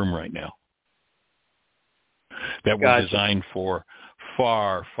in this room right now. That we're designed for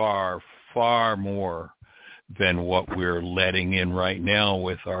far, far, far more than what we're letting in right now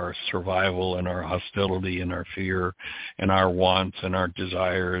with our survival and our hostility and our fear and our wants and our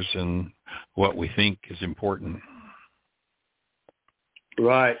desires and what we think is important.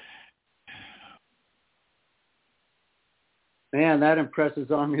 Right. Man, that impresses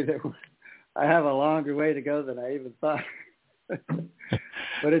on me that I have a longer way to go than I even thought.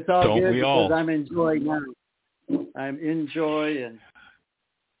 But it's all good because I'm enjoying now. I'm enjoying.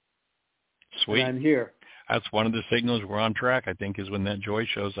 Sweet. And I'm here. That's one of the signals we're on track, I think, is when that joy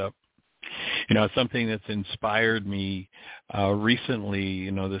shows up. Something that's inspired me recently,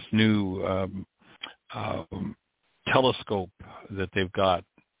 this new telescope that they've got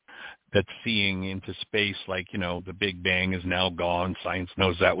that's seeing into space like, the Big Bang is now gone. Science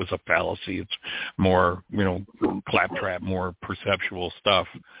knows that was a fallacy. It's more, claptrap, more perceptual stuff.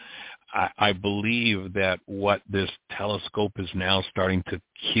 I believe that what this telescope is now starting to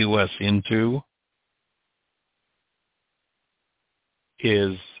cue us into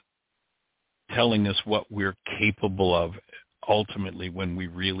is telling us what we're capable of ultimately when we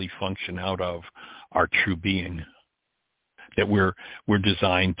really function out of our true being. That we're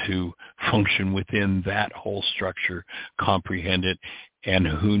designed to function within that whole structure, comprehend it, and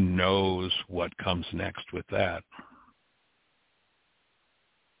who knows what comes next with that.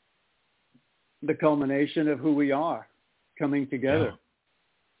 The culmination of who we are, coming together.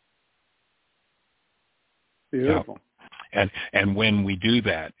 Yeah. Beautiful. Yeah. And when we do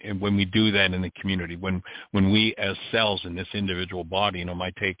that, and when we do that in the community, when we as cells in this individual body,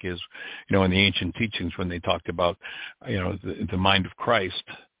 my take is, in the ancient teachings when they talked about, the mind of Christ,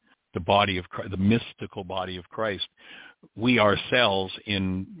 the body of Christ, the mystical body of Christ, we are cells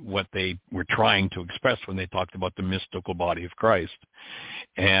in what they were trying to express when they talked about the mystical body of Christ.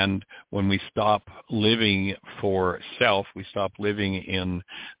 And when we stop living for self, we stop living in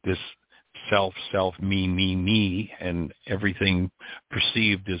this self, me, and everything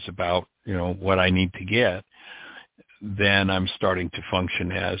perceived is about, what I need to get, then I'm starting to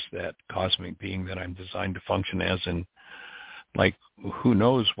function as that cosmic being that I'm designed to function as. And like, who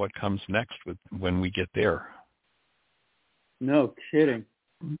knows what comes next when we get there. No kidding.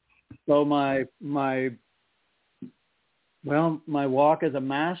 So my walk as a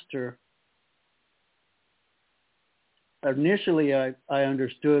master, initially I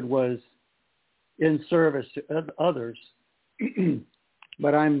understood was in service to others,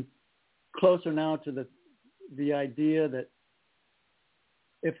 but I'm closer now to the idea that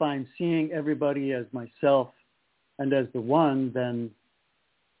if I'm seeing everybody as myself and as the one, then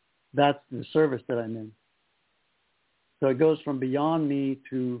that's the service that I'm in. So it goes from beyond me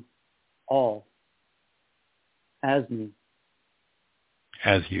to all, as me.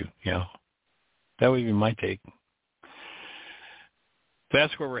 As you, yeah. That would be my take.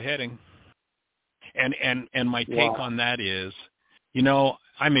 That's where we're heading. And my take on that is,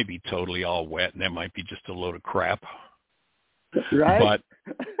 I may be totally all wet, and that might be just a load of crap. Right?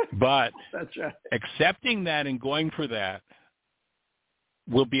 But that's right. Accepting that and going for that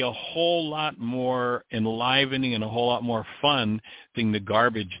will be a whole lot more enlivening and a whole lot more fun than the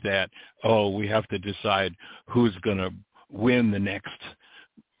garbage that, we have to decide who's going to win the next,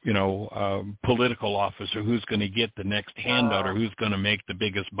 political office, or who's going to get the next handout, or who's going to make the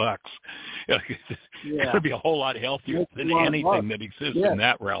biggest bucks. It's going to be a whole lot healthier than anything that exists in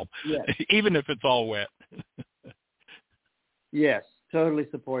that realm, even if it's all wet. Yes, totally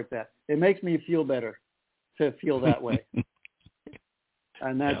support that. It makes me feel better to feel that way.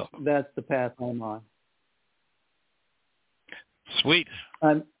 And that's the path I'm on. Sweet.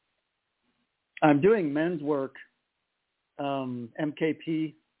 I'm doing men's work,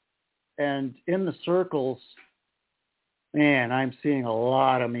 MKP, and in the circles, man, I'm seeing a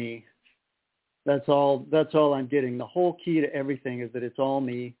lot of me. That's all I'm getting. The whole key to everything is that it's all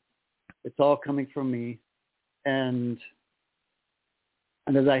me. It's all coming from me. And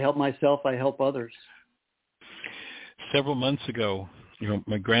as I help myself, I help others. Several months ago,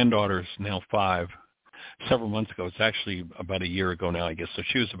 my granddaughter's now 5. Several months ago, it's actually about a year ago now, I guess. So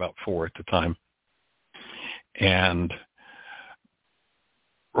she was about 4 at the time. And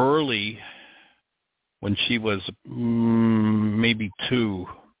early, when she was maybe 2,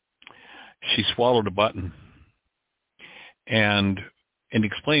 she swallowed a button. And in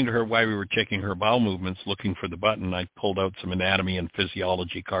explaining to her why we were checking her bowel movements, looking for the button, I pulled out some anatomy and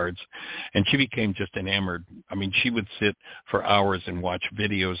physiology cards, and she became just enamored. I mean, she would sit for hours and watch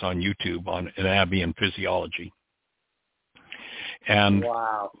videos on YouTube on anatomy and physiology. And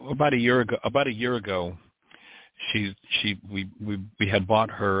about a year ago, we had bought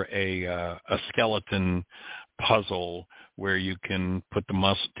her a skeleton puzzle where you can put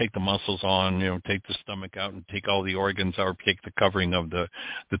take the muscles on, take the stomach out and take all the organs out, take the covering of the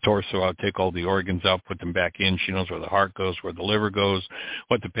torso out, take all the organs out, put them back in. She knows where the heart goes, where the liver goes,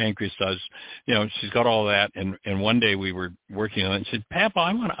 what the pancreas does. She's got all that. And one day we were working on it and said, Papa,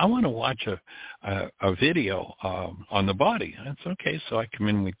 I want to watch a video on the body. That's okay. So I come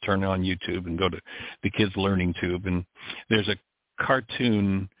in, we turn on YouTube and go to the Kids Learning Tube, and there's a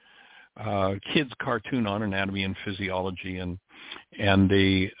kids cartoon on anatomy and physiology, and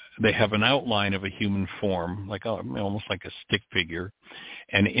they have an outline of a human form, like almost like a stick figure,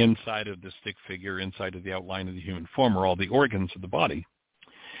 and inside of the stick figure, inside of the outline of the human form, are all the organs of the body.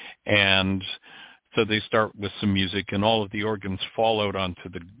 And so they start with some music, and all of the organs fall out onto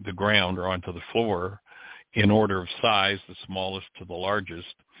the ground or onto the floor in order of size, the smallest to the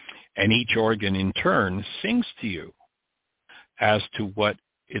largest, and each organ in turn sings to you as to what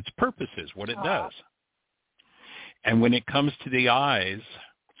its purpose is, what it does. And when it comes to the eyes,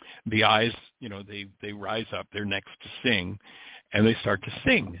 they rise up, they're next to sing, and they start to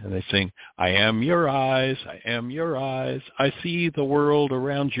sing. And they sing, I am your eyes, I am your eyes, I see the world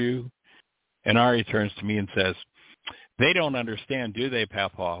around you. And Ari turns to me and says, they don't understand, do they,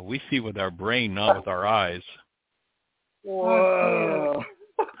 Papa? We see with our brain, not with our eyes. Whoa.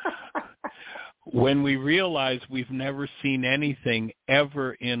 When we realize we've never seen anything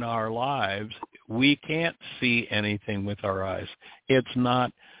ever in our lives, We can't see anything with our eyes. It's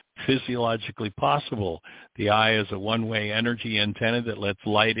not physiologically possible. The eye is a one-way energy antenna that lets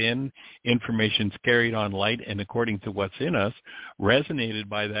light in. Information's carried on light, and according to what's in us, resonated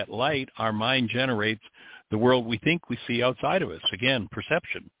by that light, our mind generates the world we think we see outside of us. Again,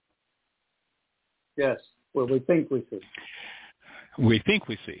 perception. Yes, well, we think we see. We think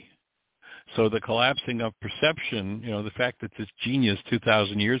we see. So the collapsing of perception, the fact that this genius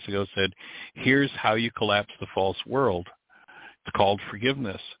 2,000 years ago said, here's how you collapse the false world. It's called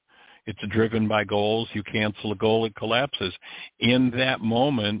forgiveness. It's driven by goals. You cancel a goal, it collapses. In that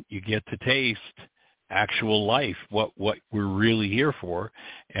moment, you get to taste actual life, what we're really here for.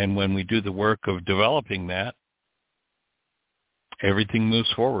 And when we do the work of developing that, everything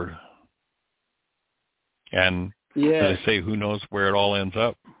moves forward. And as I say, who knows where it all ends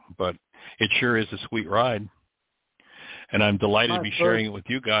up, but it sure is a sweet ride. And I'm delighted to be sharing it with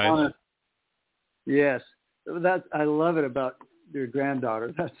you guys. Yes. I love it about your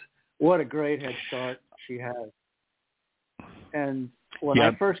granddaughter. What a great head start she has. And when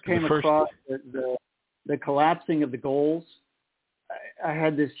I first came across the collapsing of the goals, I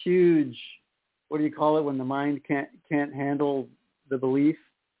had this huge, what do you call it when the mind can't handle the belief?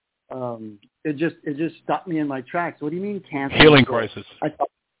 It just stopped me in my tracks. What do you mean cancel? Healing crisis.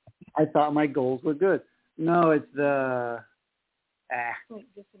 I thought my goals were good. No, it's the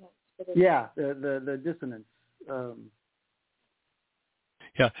the dissonance.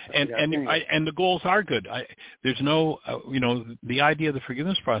 And the goals are good. There's no, the idea of the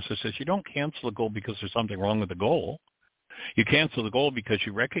forgiveness process is you don't cancel a goal because there's something wrong with the goal. You cancel the goal because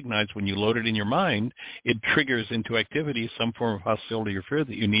you recognize when you load it in your mind, it triggers into activity some form of hostility or fear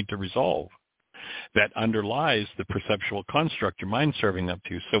that you need to resolve. That underlies the perceptual construct your mind's serving up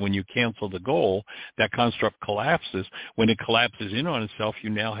to. So when you cancel the goal, that construct collapses. When it collapses in on itself, you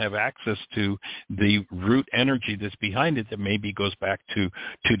now have access to the root energy that's behind it that maybe goes back to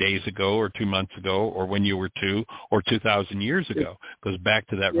 2 days ago or 2 months ago or when you were 2 or 2,000 years ago. It goes back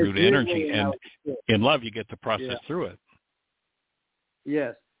to that root energy. And in love, you get to process through it.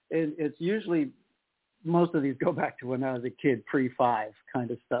 Yes. It's usually, most of these go back to when I was a kid, pre-5 kind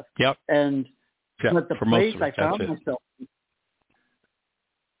of stuff. Yep. But the place I found myself.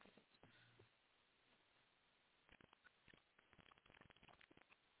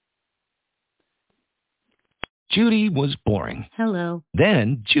 Judy was boring. Hello.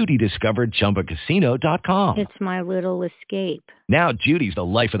 Then Judy discovered ChumbaCasino.com. It's my little escape. Now Judy's the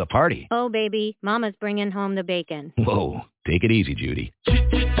life of the party. Oh, baby, mama's bringing home the bacon. Whoa, take it easy, Judy.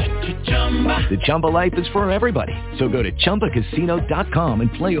 The Chumba life is for everybody. So go to ChumbaCasino.com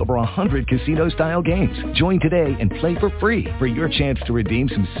and play over 100 casino-style games. Join today and play for free for your chance to redeem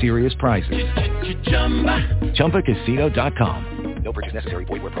some serious prizes. ChumbaCasino.com. No purchase necessary.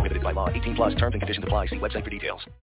 Void where prohibited by law. 18 plus terms and conditions apply. See website for details.